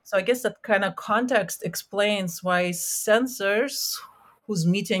 So I guess that kind of context explains why censors whose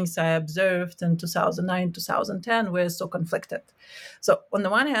meetings I observed in 2009, 2010 were so conflicted. So on the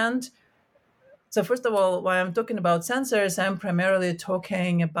one hand, so first of all, when I'm talking about censors, I'm primarily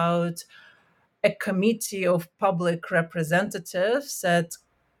talking about a committee of public representatives at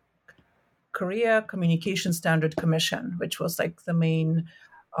Korea Communication Standard Commission, which was like the main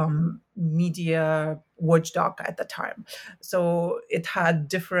media watchdog at the time. So it had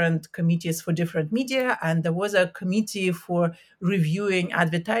different committees for different media, and there was a committee for reviewing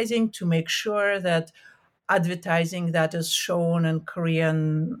advertising to make sure that advertising that is shown in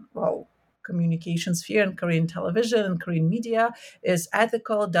Korean, well, communication sphere and Korean television and Korean media is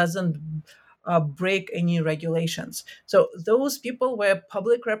ethical, doesn't break any regulations. So those people were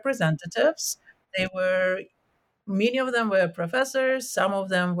public representatives. They were Many of them were professors, some of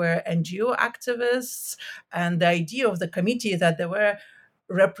them were NGO activists, and the idea of the committee that they were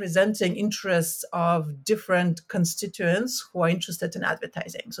representing interests of different constituents who are interested in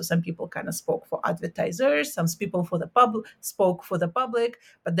advertising. So some people kind of spoke for advertisers, some people for the public spoke for the public,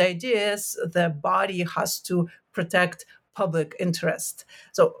 but the idea is the body has to protect public interest.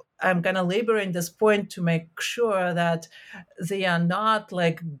 So I'm kind of laboring this point to make sure that they are not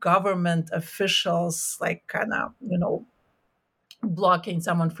like government officials, like kind of, blocking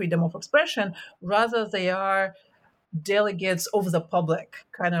someone's freedom of expression. Rather, they are delegates of the public,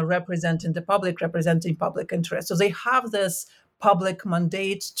 kind of representing the public, representing public interest. So they have this public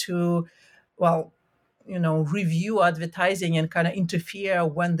mandate to, well, review advertising and kind of interfere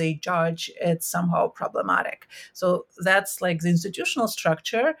when they judge it's somehow problematic. So that's like the institutional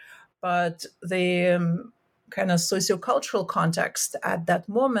structure, but the kind of sociocultural context at that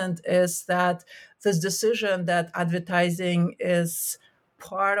moment is that this decision that advertising is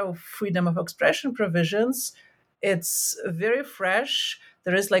part of freedom of expression provisions, it's very fresh.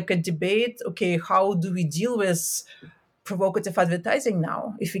 There is like a debate, okay, how do we deal with provocative advertising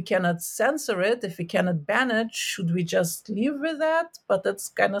now? If we cannot censor it, if we cannot ban it, should we just live with that? But that's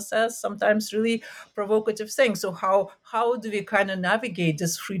kind of says sometimes really provocative things. So how do we kind of navigate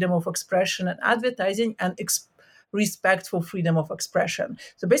this freedom of expression and advertising and respect for freedom of expression?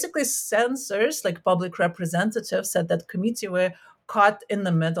 So basically, censors, like public representatives at that committee, were caught in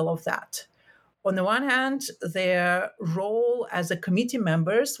the middle of that. On the one hand, their role as a committee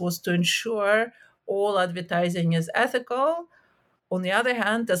members was to ensure all advertising is ethical. On the other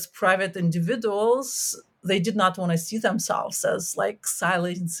hand, as private individuals, they did not want to see themselves as like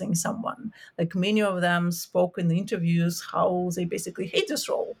silencing someone. Like many of them spoke in the interviews how they basically hate this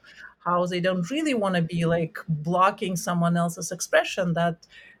role, how they don't really want to be like blocking someone else's expression, that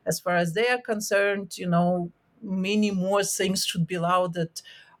as far as they are concerned, many more things should be allowed that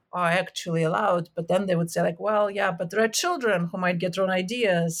are actually allowed. But then they would say like, well, yeah, but there are children who might get their own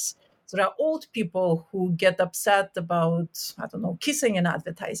ideas. There are old people who get upset about, I don't know, kissing in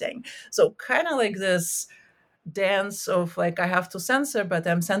advertising. So kind of like this dance of like, I have to censor, but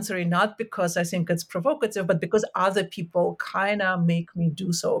I'm censoring not because I think it's provocative, but because other people kind of make me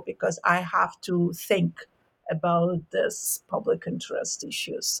do so, because I have to think about this public interest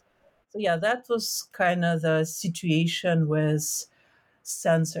issues. So yeah, that was kind of the situation with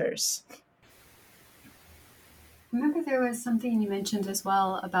censors. Remember there was something you mentioned as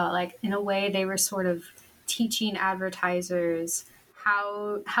well about like in a way they were sort of teaching advertisers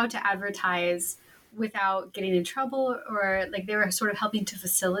how to advertise without getting in trouble, or like they were sort of helping to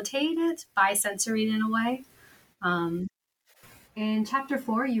facilitate it by censoring in a way. In chapter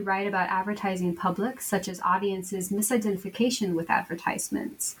 4, you write about advertising public, such as audiences' misidentification with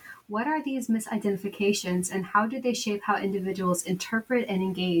advertisements. What are these misidentifications and how do they shape how individuals interpret and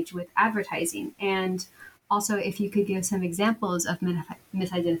engage with advertising? And also, if you could give some examples of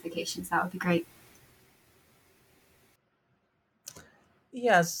misidentifications, that would be great.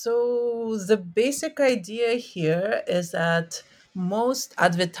 Yeah, so the basic idea here is that most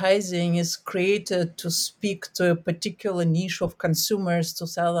advertising is created to speak to a particular niche of consumers to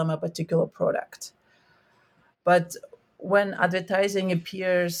sell them a particular product. But when advertising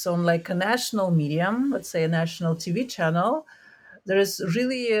appears on like a national medium, let's say a national TV channel, there is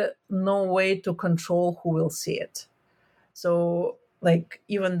really no way to control who will see it. So like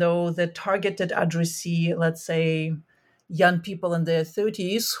even though the targeted addressee, let's say young people in their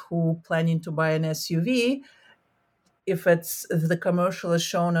 30s who planning to buy an SUV, if the commercial is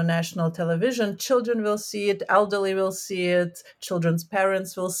shown on national television, children will see it, elderly will see it, children's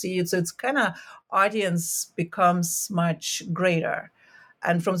parents will see it. So it's kind of audience becomes much greater.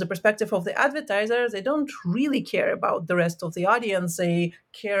 And from the perspective of the advertiser, they don't really care about the rest of the audience. They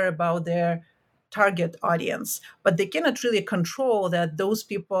care about their target audience, but they cannot really control that those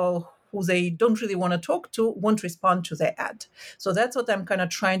people who they don't really want to talk to won't respond to the ad. So that's what I'm kind of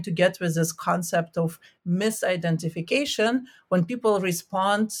trying to get with this concept of misidentification, when people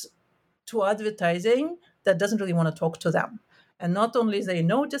respond to advertising that doesn't really want to talk to them. And not only they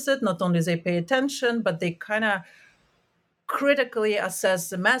notice it, not only they pay attention, but they kind of critically assess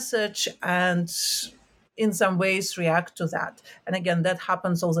the message and in some ways react to that. And again, that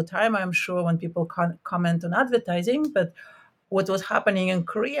happens all the time, I'm sure, when people comment on advertising. But what was happening in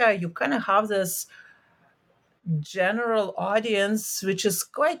Korea, you kind of have this general audience which is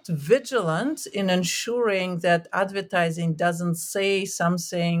quite vigilant in ensuring that advertising doesn't say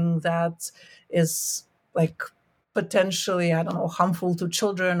something that is like potentially, I don't know, harmful to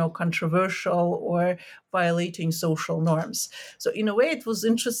children or controversial or violating social norms. So in a way, it was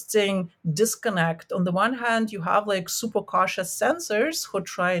interesting disconnect. On the one hand, you have like super cautious censors who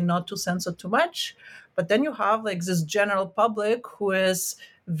try not to censor too much, but then you have like this general public who is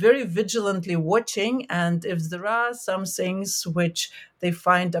very vigilantly watching, and if there are some things which they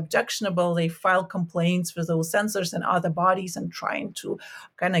find objectionable, they file complaints with those censors and other bodies and trying to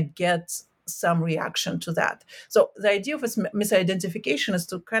kind of get some reaction to that. So the idea of misidentification is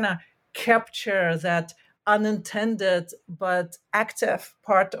to kind of capture that unintended but active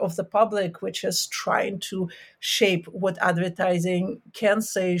part of the public, which is trying to shape what advertising can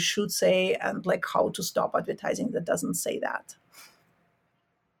say, should say, and like how to stop advertising that doesn't say that.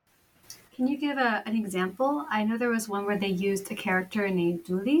 Can you give an example? I know there was one where they used a character named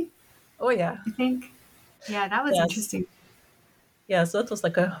Dooley. Oh, yeah. I think. Yeah, that was interesting. Yeah, so that was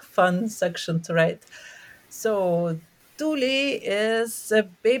like a fun section to write. So Dooley is a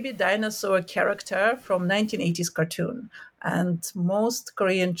baby dinosaur character from 1980s cartoon. And most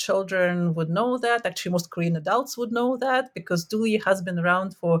Korean children would know that. Actually, most Korean adults would know that because Dooley has been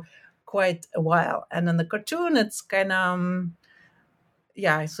around for quite a while. And in the cartoon, it's kind of...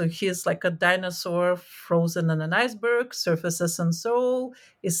 so he's like a dinosaur frozen in an iceberg, surfaces in Seoul,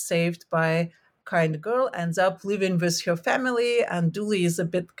 is saved by kind girl, ends up living with her family, and Dooley is a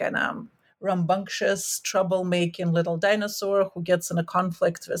bit kind of rambunctious, troublemaking little dinosaur who gets in a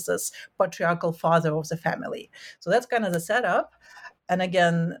conflict with this patriarchal father of the family. So that's kind of the setup. And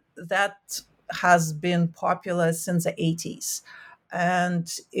again, that has been popular since the 80s.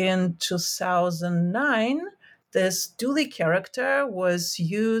 And in 2009, this Dooley character was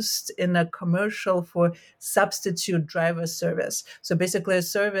used in a commercial for substitute driver service. So basically a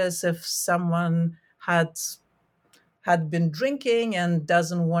service if someone had been drinking and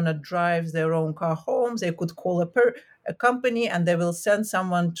doesn't want to drive their own car home, they could call a company and they will send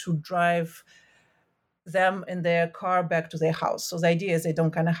someone to drive them in their car back to their house. So the idea is they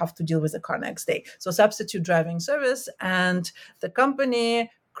don't kind of have to deal with the car next day. So substitute driving service, and the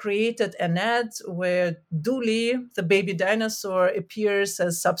company created an ad where Dooley, the baby dinosaur, appears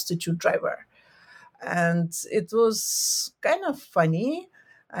as substitute driver. And it was kind of funny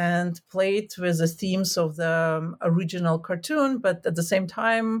and played with the themes of the original cartoon, but at the same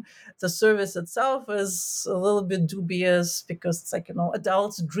time, the service itself is a little bit dubious because it's like,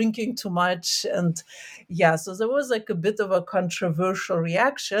 adults drinking too much. And so there was like a bit of a controversial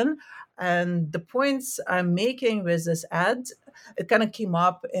reaction. And the points I'm making with this ad, it kind of came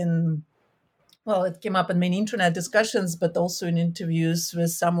up in many internet discussions, but also in interviews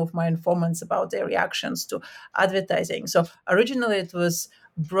with some of my informants about their reactions to advertising. So originally it was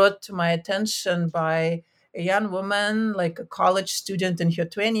brought to my attention by a young woman, like a college student in her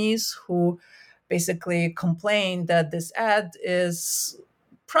 20s, who basically complained that this ad is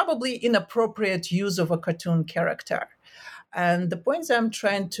probably inappropriate use of a cartoon character. And the points I'm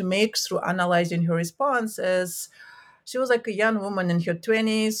trying to make through analyzing her response is, she was like a young woman in her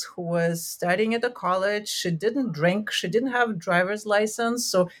 20s who was studying at a college. She didn't drink. She didn't have a driver's license.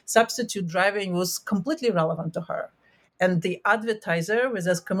 So substitute driving was completely relevant to her. And the advertiser with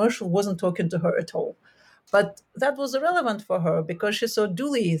this commercial wasn't talking to her at all. But that was irrelevant for her because she saw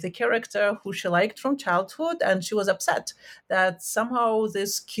Dooley, the character who she liked from childhood, and she was upset that somehow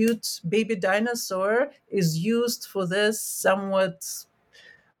this cute baby dinosaur is used for this somewhat,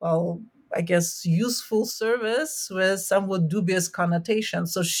 useful service with somewhat dubious connotation.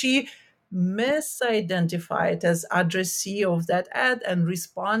 So she misidentified as addressee of that ad and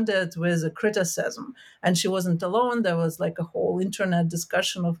responded with a criticism. And she wasn't alone. There was like a whole internet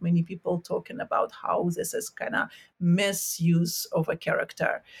discussion of many people talking about how this is kind of misuse of a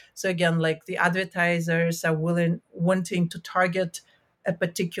character. So again, like the advertisers are wanting to target a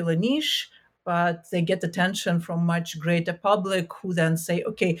particular niche, but they get attention from much greater public who then say,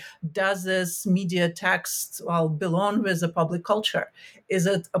 okay, does this media text belong with the public culture? Is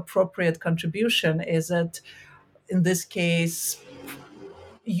it appropriate contribution? Is it, in this case,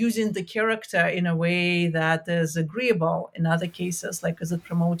 using the character in a way that is agreeable. In other cases, like is it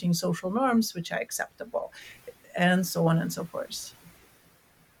promoting social norms which are acceptable, and so on and so forth.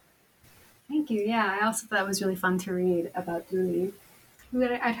 Thank you. Yeah, I also thought it was really fun to read about Julie, who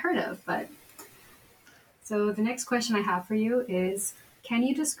I'd heard of. But so the next question I have for you is, can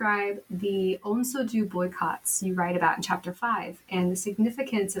you describe the onsoju boycotts you write about in chapter 5 and the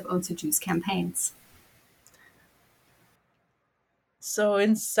significance of onsoju's campaigns? So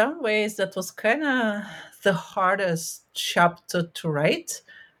in some ways, that was kind of the hardest chapter to write,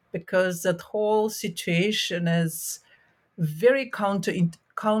 because that whole situation is very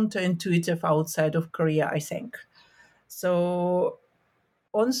counterintuitive outside of Korea, I think. So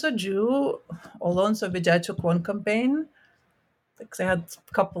Onsoju, or Onso took one campaign. Like they had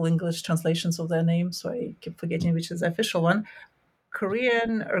a couple English translations of their name, so I keep forgetting which is the official one.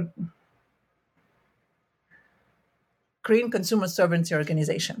 Korean Consumer Sovereignty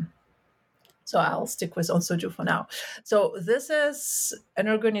Organization. So I'll stick with Onsoju for now. So this is an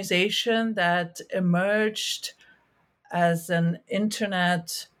organization that emerged as an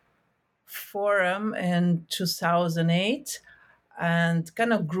internet forum in 2008 and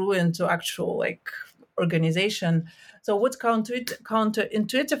kind of grew into actual like organization. So what's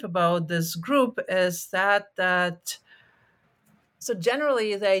counterintuitive about this group is that so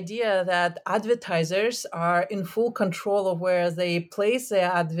generally the idea that advertisers are in full control of where they place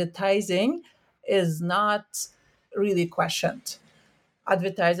their advertising is not really questioned.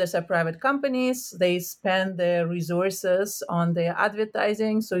 Advertisers are private companies. They spend their resources on their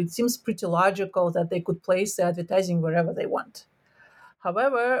advertising. So it seems pretty logical that they could place the advertising wherever they want.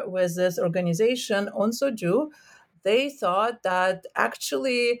 However, with this organization, Onsoju, they thought that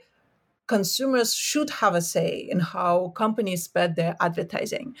actually consumers should have a say in how companies spend their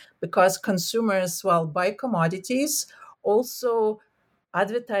advertising, because consumers, well, buy commodities. Also,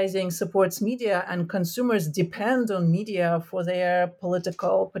 advertising supports media, and consumers depend on media for their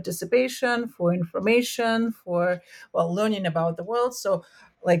political participation, for information, for, well, learning about the world. So,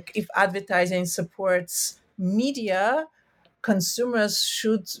 like, if advertising supports media, consumers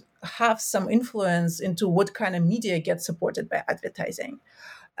should have some influence into what kind of media gets supported by advertising.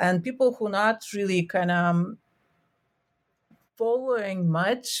 And people who not really kind of following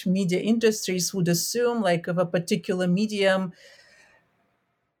much media industries would assume like if a particular medium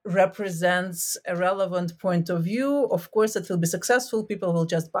represents a relevant point of view, of course it will be successful, people will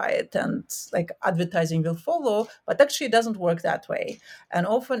just buy it and like advertising will follow. But actually it doesn't work that way. And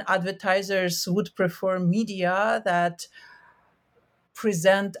often advertisers would prefer media that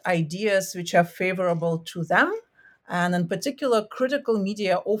present ideas which are favorable to them. And in particular, critical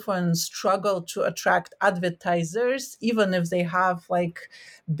media often struggle to attract advertisers, even if they have like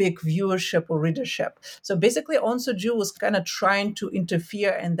big viewership or readership. So basically, Onsoju was kind of trying to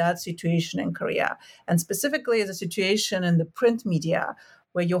interfere in that situation in Korea. And specifically, the situation in the print media,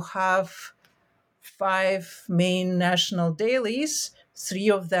 where you have 5 main national dailies, 3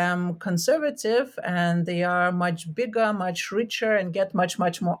 of them conservative, and they are much bigger, much richer, and get much,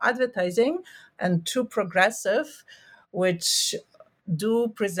 much more advertising, and 2 progressive, which do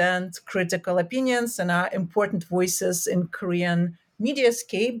present critical opinions and are important voices in Korean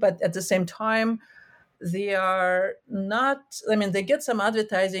mediascape, but at the same time, they are not, I mean, they get some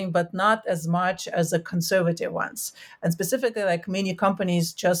advertising, but not as much as the conservative ones. And specifically, like many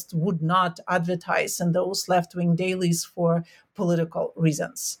companies just would not advertise in those left-wing dailies for political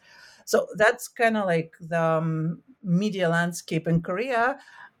reasons. So that's kind of like the media landscape in Korea.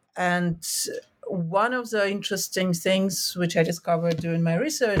 And one of the interesting things which I discovered during my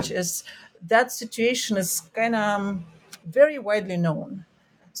research is that situation is kind of very widely known.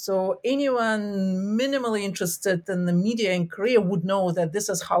 So anyone minimally interested in the media in Korea would know that this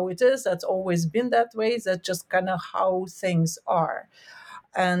is how it is. That's always been that way. That's just kind of how things are.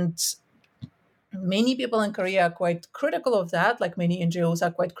 And many people in Korea are quite critical of that, like many NGOs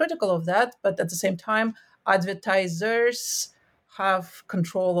are quite critical of that. But at the same time, advertisers have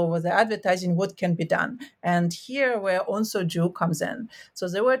control over the advertising, what can be done. And here where Onsoju comes in. So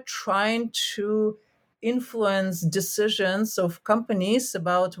they were trying to influence decisions of companies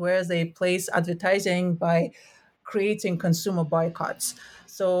about where they place advertising by creating consumer boycotts.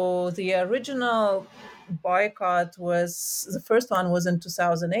 So the original boycott was, the first one was in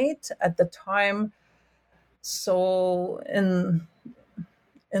 2008. At the time, so in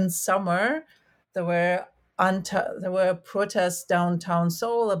summer, there were protests downtown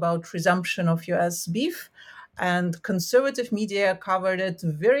Seoul about resumption of U.S. beef, and conservative media covered it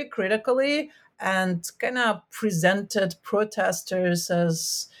very critically and kind of presented protesters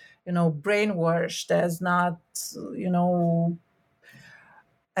as, brainwashed, as not,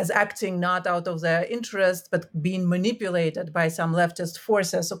 as acting not out of their interest, but being manipulated by some leftist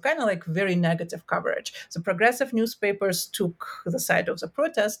forces. So kind of like very negative coverage. So progressive newspapers took the side of the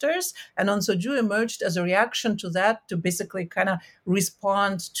protesters, and On Soju emerged as a reaction to that, to basically kind of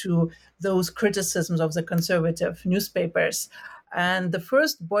respond to those criticisms of the conservative newspapers. And the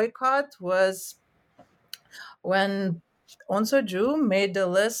first boycott was when On Soju made a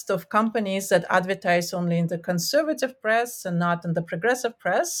list of companies that advertise only in the conservative press and not in the progressive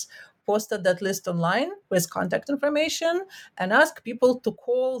press, posted that list online with contact information, and asked people to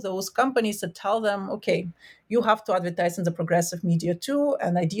call those companies and tell them, okay, you have to advertise in the progressive media too,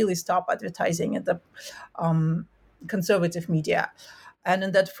 and ideally stop advertising in the conservative media. And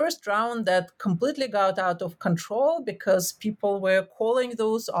in that first round, that completely got out of control because people were calling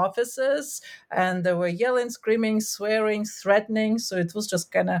those offices and they were yelling, screaming, swearing, threatening. So it was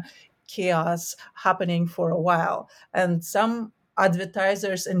just kind of chaos happening for a while. And some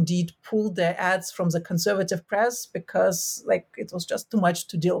advertisers indeed pulled their ads from the conservative press because it was just too much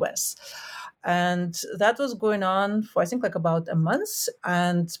to deal with. And that was going on for, I think, about a month.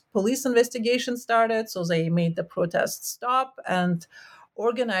 And police investigation started. So they made the protests stop. And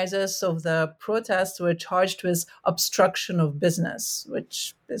organizers of the protests were charged with obstruction of business,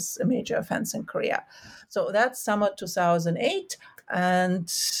 which is a major offense in Korea. So that's summer 2008.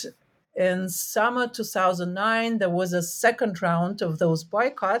 And in summer 2009, there was a second round of those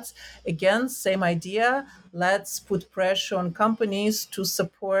boycotts. Again, same idea. Let's put pressure on companies to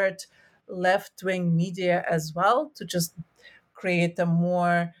support left-wing media as well, to just create a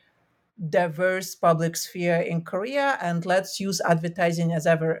more diverse public sphere in Korea, and let's use advertising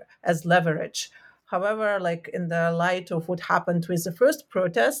as leverage. However, in the light of what happened with the first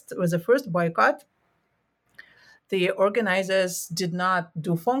protest, with the first boycott, the organizers did not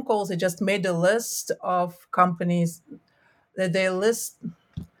do phone calls. They just made a list of companies that they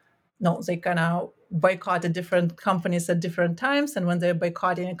kind of boycotted different companies at different times. And when they're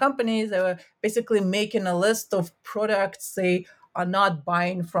boycotting a company, they were basically making a list of products they are not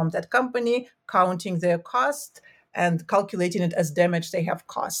buying from that company, counting their cost and calculating it as damage they have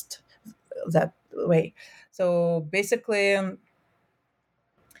caused that way. So basically,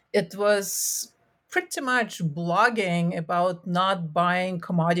 it was pretty much blogging about not buying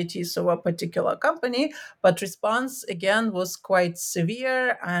commodities of a particular company, but response again was quite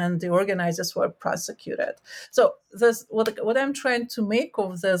severe and the organizers were prosecuted. So this, what I'm trying to make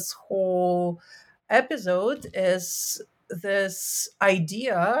of this whole episode is this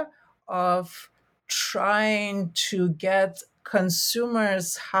idea of trying to get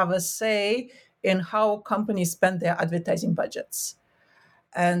consumers have a say in how companies spend their advertising budgets.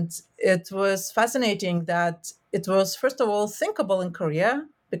 And it was fascinating that it was, first of all, thinkable in Korea,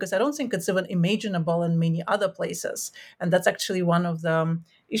 because I don't think it's even imaginable in many other places. And that's actually one of the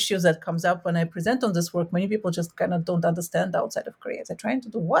issues that comes up when I present on this work. Many people just kind of don't understand outside of Korea. They're trying to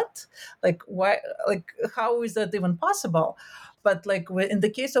do what? Why? How is that even possible? But in the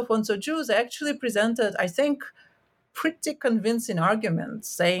case of On Soju, they actually presented, I think, pretty convincing arguments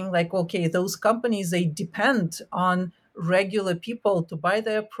saying okay, those companies, they depend on regular people to buy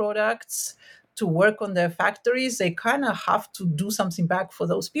their products, to work on their factories. They kind of have to do something back for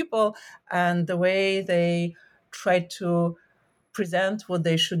those people. And the way they try to present what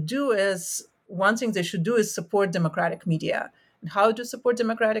they should do is, one thing they should do is support democratic media. And how to support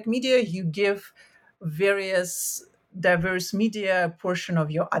democratic media? You give various diverse media a portion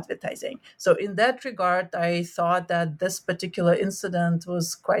of your advertising. So in that regard, I thought that this particular incident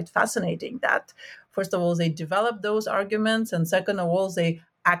was quite fascinating, that first of all, they developed those arguments, and second of all, they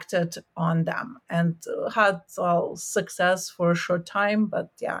acted on them and had success for a short time. But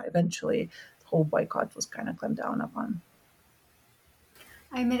yeah, eventually the whole boycott was kind of clamped down upon.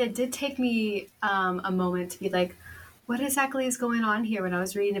 I admit it did take me a moment to be like, what exactly is going on here when I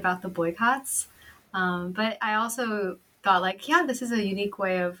was reading about the boycotts? But I also thought yeah, this is a unique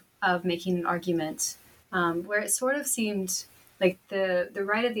way of making an argument, where it sort of seemed like the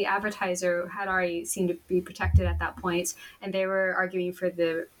right of the advertiser had already seemed to be protected at that point, and they were arguing for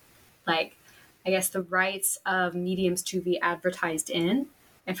the, I guess, the rights of mediums to be advertised in,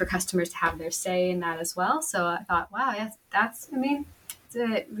 and for customers to have their say in that as well. So I thought, wow, yes, it's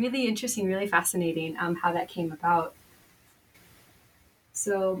really interesting, really fascinating how that came about.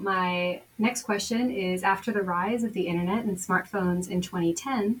 So my next question is, after the rise of the internet and smartphones in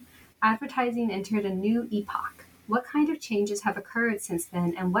 2010, advertising entered a new epoch. What kind of changes have occurred since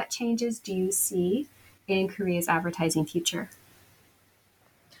then, and what changes do you see in Korea's advertising future?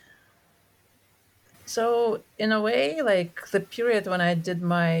 So in a way, the period when I did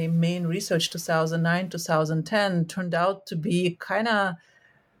my main research, 2009, 2010, turned out to be kind of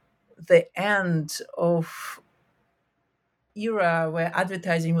the end of era where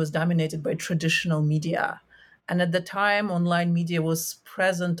advertising was dominated by traditional media. And at the time, online media was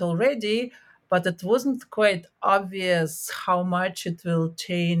present already, but it wasn't quite obvious how much it will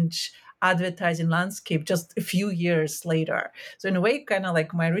change advertising landscape just a few years later. So in a way, kind of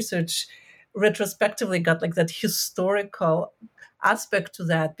like my research retrospectively got like that historical aspect to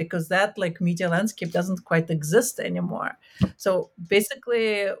that, because that like media landscape doesn't quite exist anymore. So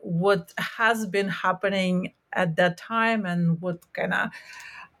basically what has been happening at that time and what kind of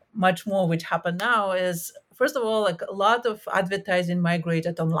much more which happen now is, first of all, like a lot of advertising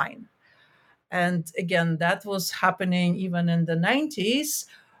migrated online. And again, that was happening even in the 90s,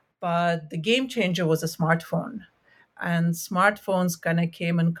 but the game changer was a smartphone. And smartphones kind of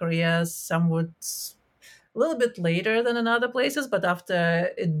came in Korea somewhat a little bit later than in other places, but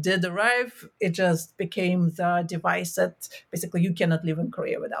after it did arrive, it just became the device that basically you cannot live in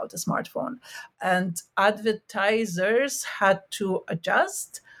Korea without a smartphone. And advertisers had to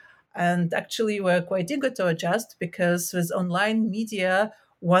adjust, and actually were quite eager to adjust, because with online media,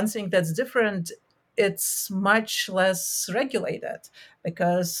 one thing that's different, it's much less regulated,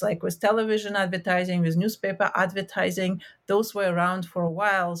 because like with television advertising, with newspaper advertising, those were around for a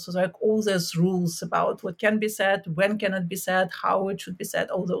while. So like all those rules about what can be said, when can it be said, how it should be said,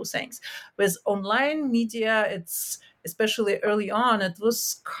 all those things. With online media, it's especially early on, it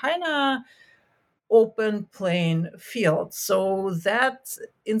was kind of open playing field. So that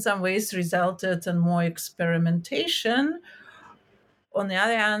in some ways resulted in more experimentation. On the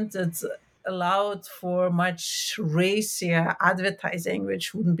other hand, it's allowed for much racier advertising,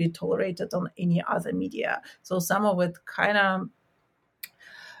 which wouldn't be tolerated on any other media. So some of it kind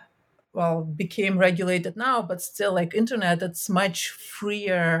of became regulated now, but still like internet, it's much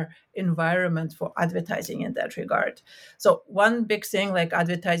freer environment for advertising in that regard. So one big thing, like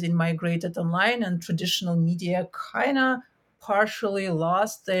advertising migrated online and traditional media kind of partially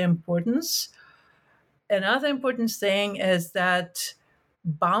lost their importance. Another important thing is that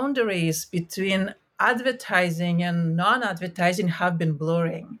boundaries between advertising and non-advertising have been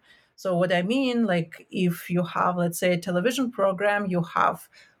blurring. So what I mean, like if you have, let's say, a television program, you have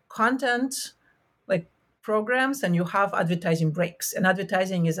content like programs and you have advertising breaks, and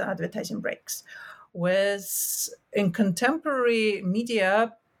advertising is advertising breaks. Whereas in contemporary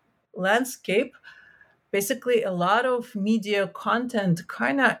media landscape, basically a lot of media content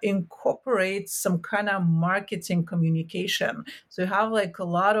kind of incorporates some kind of marketing communication. So you have like a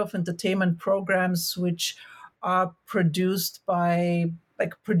lot of entertainment programs which are produced by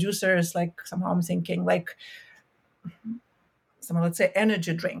like producers, like somehow I'm thinking like some, let's say,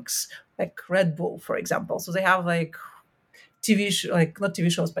 energy drinks like Red Bull, for example. So they have like TV show, like not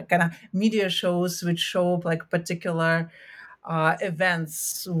TV shows, but kind of media shows which show like particular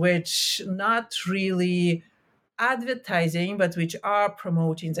events which not really advertising, but which are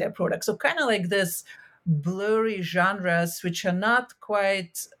promoting their products. So kind of like this blurry genres, which are not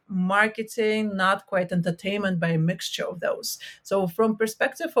quite marketing, not quite entertainment, by a mixture of those. So from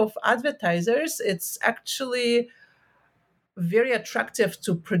perspective of advertisers, it's actually very attractive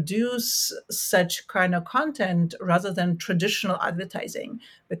to produce such kind of content rather than traditional advertising,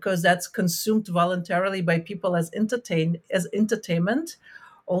 because that's consumed voluntarily by people as entertainment.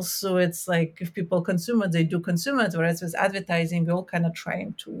 Also, it's like if people consume it, they do consume it. Whereas with advertising, we're all kind of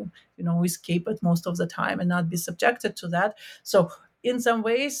trying to, escape it most of the time and not be subjected to that. So in some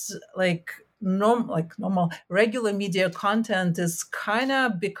ways, like normal regular media content is kind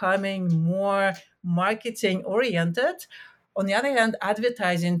of becoming more marketing oriented. On the other hand,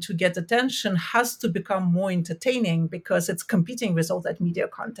 advertising to get attention has to become more entertaining because it's competing with all that media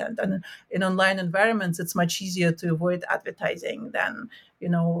content. And in online environments, it's much easier to avoid advertising than,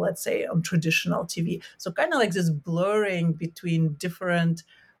 let's say on traditional TV. So kind of like this blurring between different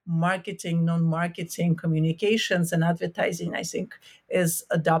marketing, non-marketing communications and advertising, I think, is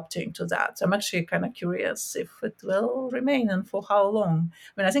adapting to that. So I'm actually kind of curious if it will remain and for how long.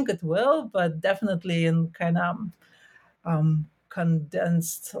 I mean, I think it will, but definitely in kind of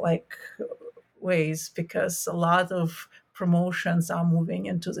condensed like ways, because a lot of promotions are moving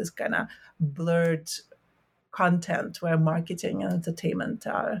into this kind of blurred content where marketing and entertainment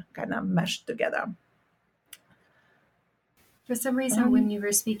are kind of meshed together. For some reason, when you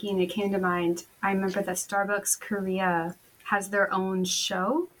were speaking, it came to mind. I remember that Starbucks Korea has their own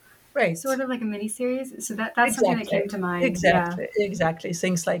show, right? Sort of like a mini series. So that's something that came to mind. Exactly.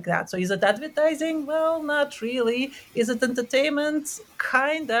 Things like that. So is it advertising? Well, not really. Is it entertainment?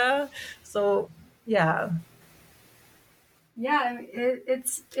 Kinda. So yeah. Yeah,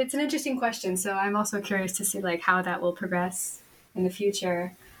 it's an interesting question. So I'm also curious to see like how that will progress in the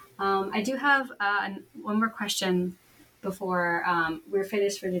future. I do have one more question before we're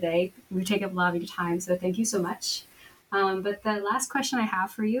finished for today. We've taken up a lot of your time, so thank you so much. But the last question I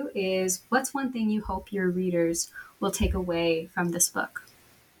have for you is, what's one thing you hope your readers will take away from this book?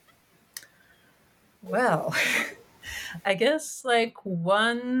 Well, I guess like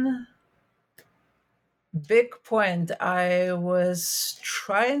one big point I was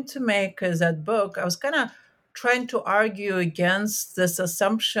trying to make is that book, I was kind of trying to argue against this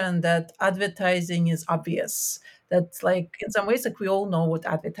assumption that advertising is obvious. That like in some ways, like we all know what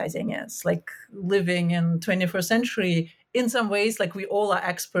advertising is. Like living in 21st century, in some ways, like we all are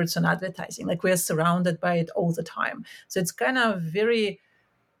experts on advertising. Like we are surrounded by it all the time. So it's kind of very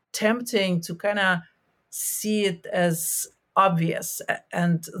tempting to kind of see it as obvious,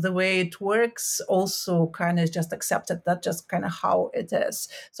 and the way it works also kind of just accepted that just kind of how it is.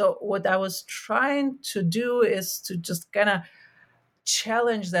 So what I was trying to do is to just kind of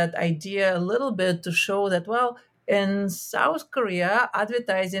challenge that idea a little bit, to show that, well, in South Korea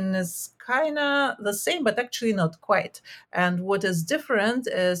advertising is kind of the same but actually not quite. And what is different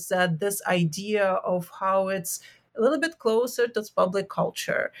is that this idea of how it's a little bit closer to public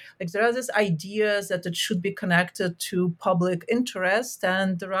culture. Like there are these ideas that it should be connected to public interest,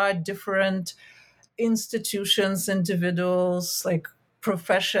 and there are different institutions, individuals, like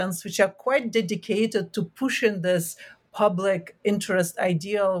professions, which are quite dedicated to pushing this public interest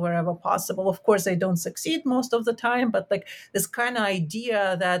ideal wherever possible. Of course, they don't succeed most of the time, but like this kind of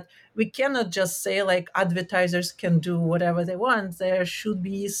idea that we cannot just say like advertisers can do whatever they want. There should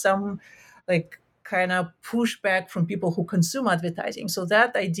be some like kind of pushback from people who consume advertising. So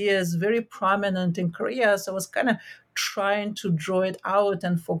that idea is very prominent in Korea. So I was kind of trying to draw it out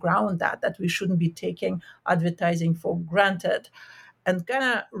and foreground that we shouldn't be taking advertising for granted. And kind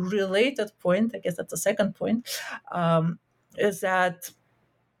of related point, I guess that's the second point, is that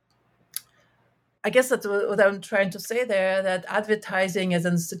I guess that's what I'm trying to say there, that advertising as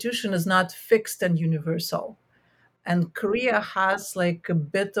an institution is not fixed and universal. And Korea has like a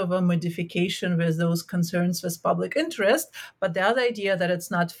bit of a modification with those concerns with public interest. But the other idea that it's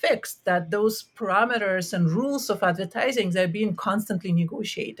not fixed, that those parameters and rules of advertising, they're being constantly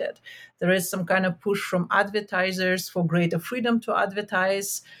negotiated. There is some kind of push from advertisers for greater freedom to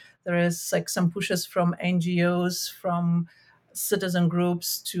advertise. There is like some pushes from NGOs, from citizen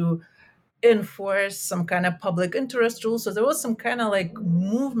groups to enforce some kind of public interest rules. So there was some kind of like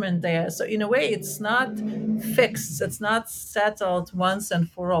movement there. So in a way, it's not fixed, it's not settled once and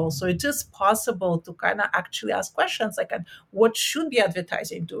for all. So it is possible to kind of actually ask questions like, what should be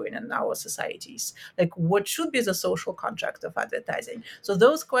advertising doing in our societies? Like, what should be the social contract of advertising? So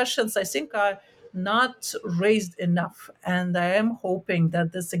those questions, I think, are not raised enough. And I am hoping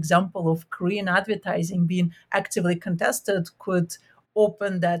that this example of Korean advertising being actively contested could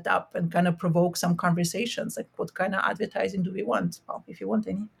open that up and kind of provoke some conversations, like what kind of advertising do we want? Well, if you want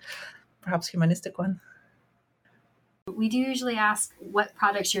any, perhaps humanistic one. We do usually ask what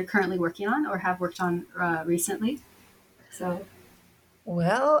projects you're currently working on or have worked on recently. So,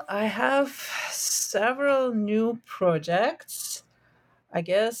 well, I have several new projects. I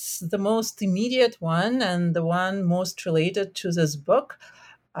guess the most immediate one and the one most related to this book,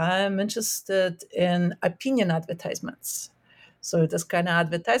 I'm interested in opinion advertisements. So it is kind of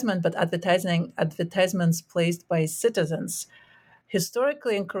advertisement, but advertisements placed by citizens.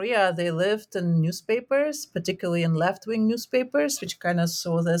 Historically in Korea, they lived in newspapers, particularly in left-wing newspapers, which kind of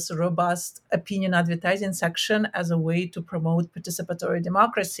saw this robust opinion advertising section as a way to promote participatory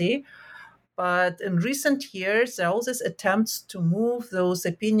democracy. But in recent years, there are all these attempts to move those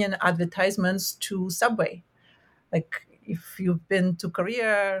opinion advertisements to subway. Like if you've been to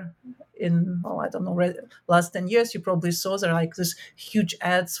Korea in, I don't know, last 10 years, you probably saw there are like this huge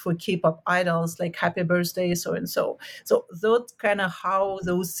ads for K-pop idols, like happy birthday, so and so. So that's kind of how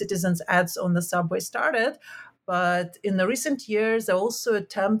those citizens ads on the subway started. But in the recent years, there are also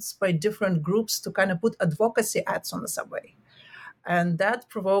attempts by different groups to kind of put advocacy ads on the subway. And that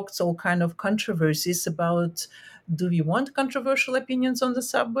provokes all kind of controversies about, do we want controversial opinions on the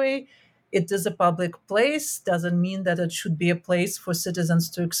subway? It is a public place, doesn't mean that it should be a place for citizens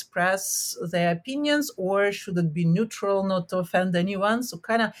to express their opinions, or should it be neutral, not to offend anyone? So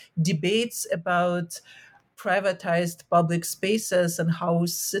kind of debates about privatized public spaces and how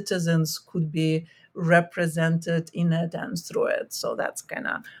citizens could be represented in it and through it. So that's kind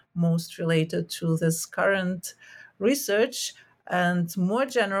of most related to this current research. And more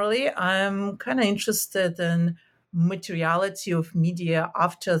generally, I'm kind of interested in materiality of media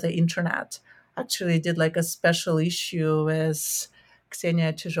after the internet. Actually did like a special issue with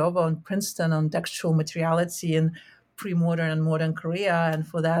Ksenia Chizhova on Princeton on textual materiality. And pre-modern and modern Korea, and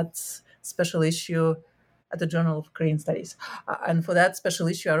for that special issue at the Journal of Korean Studies. And for that special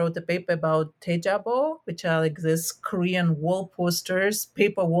issue, I wrote a paper about taejabo, which are like these Korean wall posters,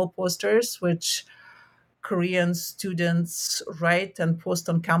 paper wall posters, which Korean students write and post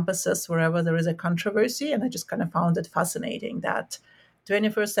on campuses wherever there is a controversy. And I just kind of found it fascinating that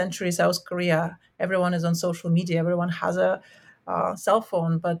 21st century South Korea, everyone is on social media, everyone has a cell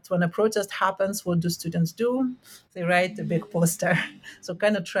phone, but when a protest happens, what do students do? They write a big poster. So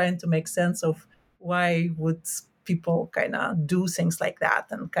kind of trying to make sense of why would people kind of do things like that,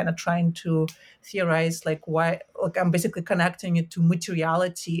 and kind of trying to theorize like why, like I'm basically connecting it to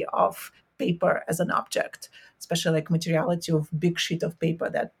materiality of paper as an object, especially like materiality of big sheet of paper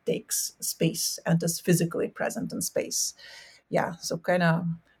that takes space and is physically present in space. Yeah, so kind of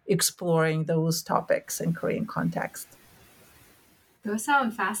exploring those topics in Korean context. Those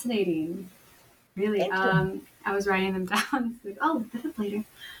sound fascinating. Really. Thank you. I was writing them down. Like, oh, look that up later.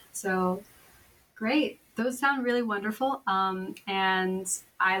 So great. Those sound really wonderful. And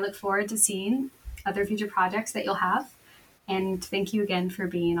I look forward to seeing other future projects that you'll have. And thank you again for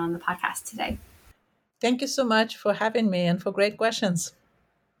being on the podcast today. Thank you so much for having me and for great questions.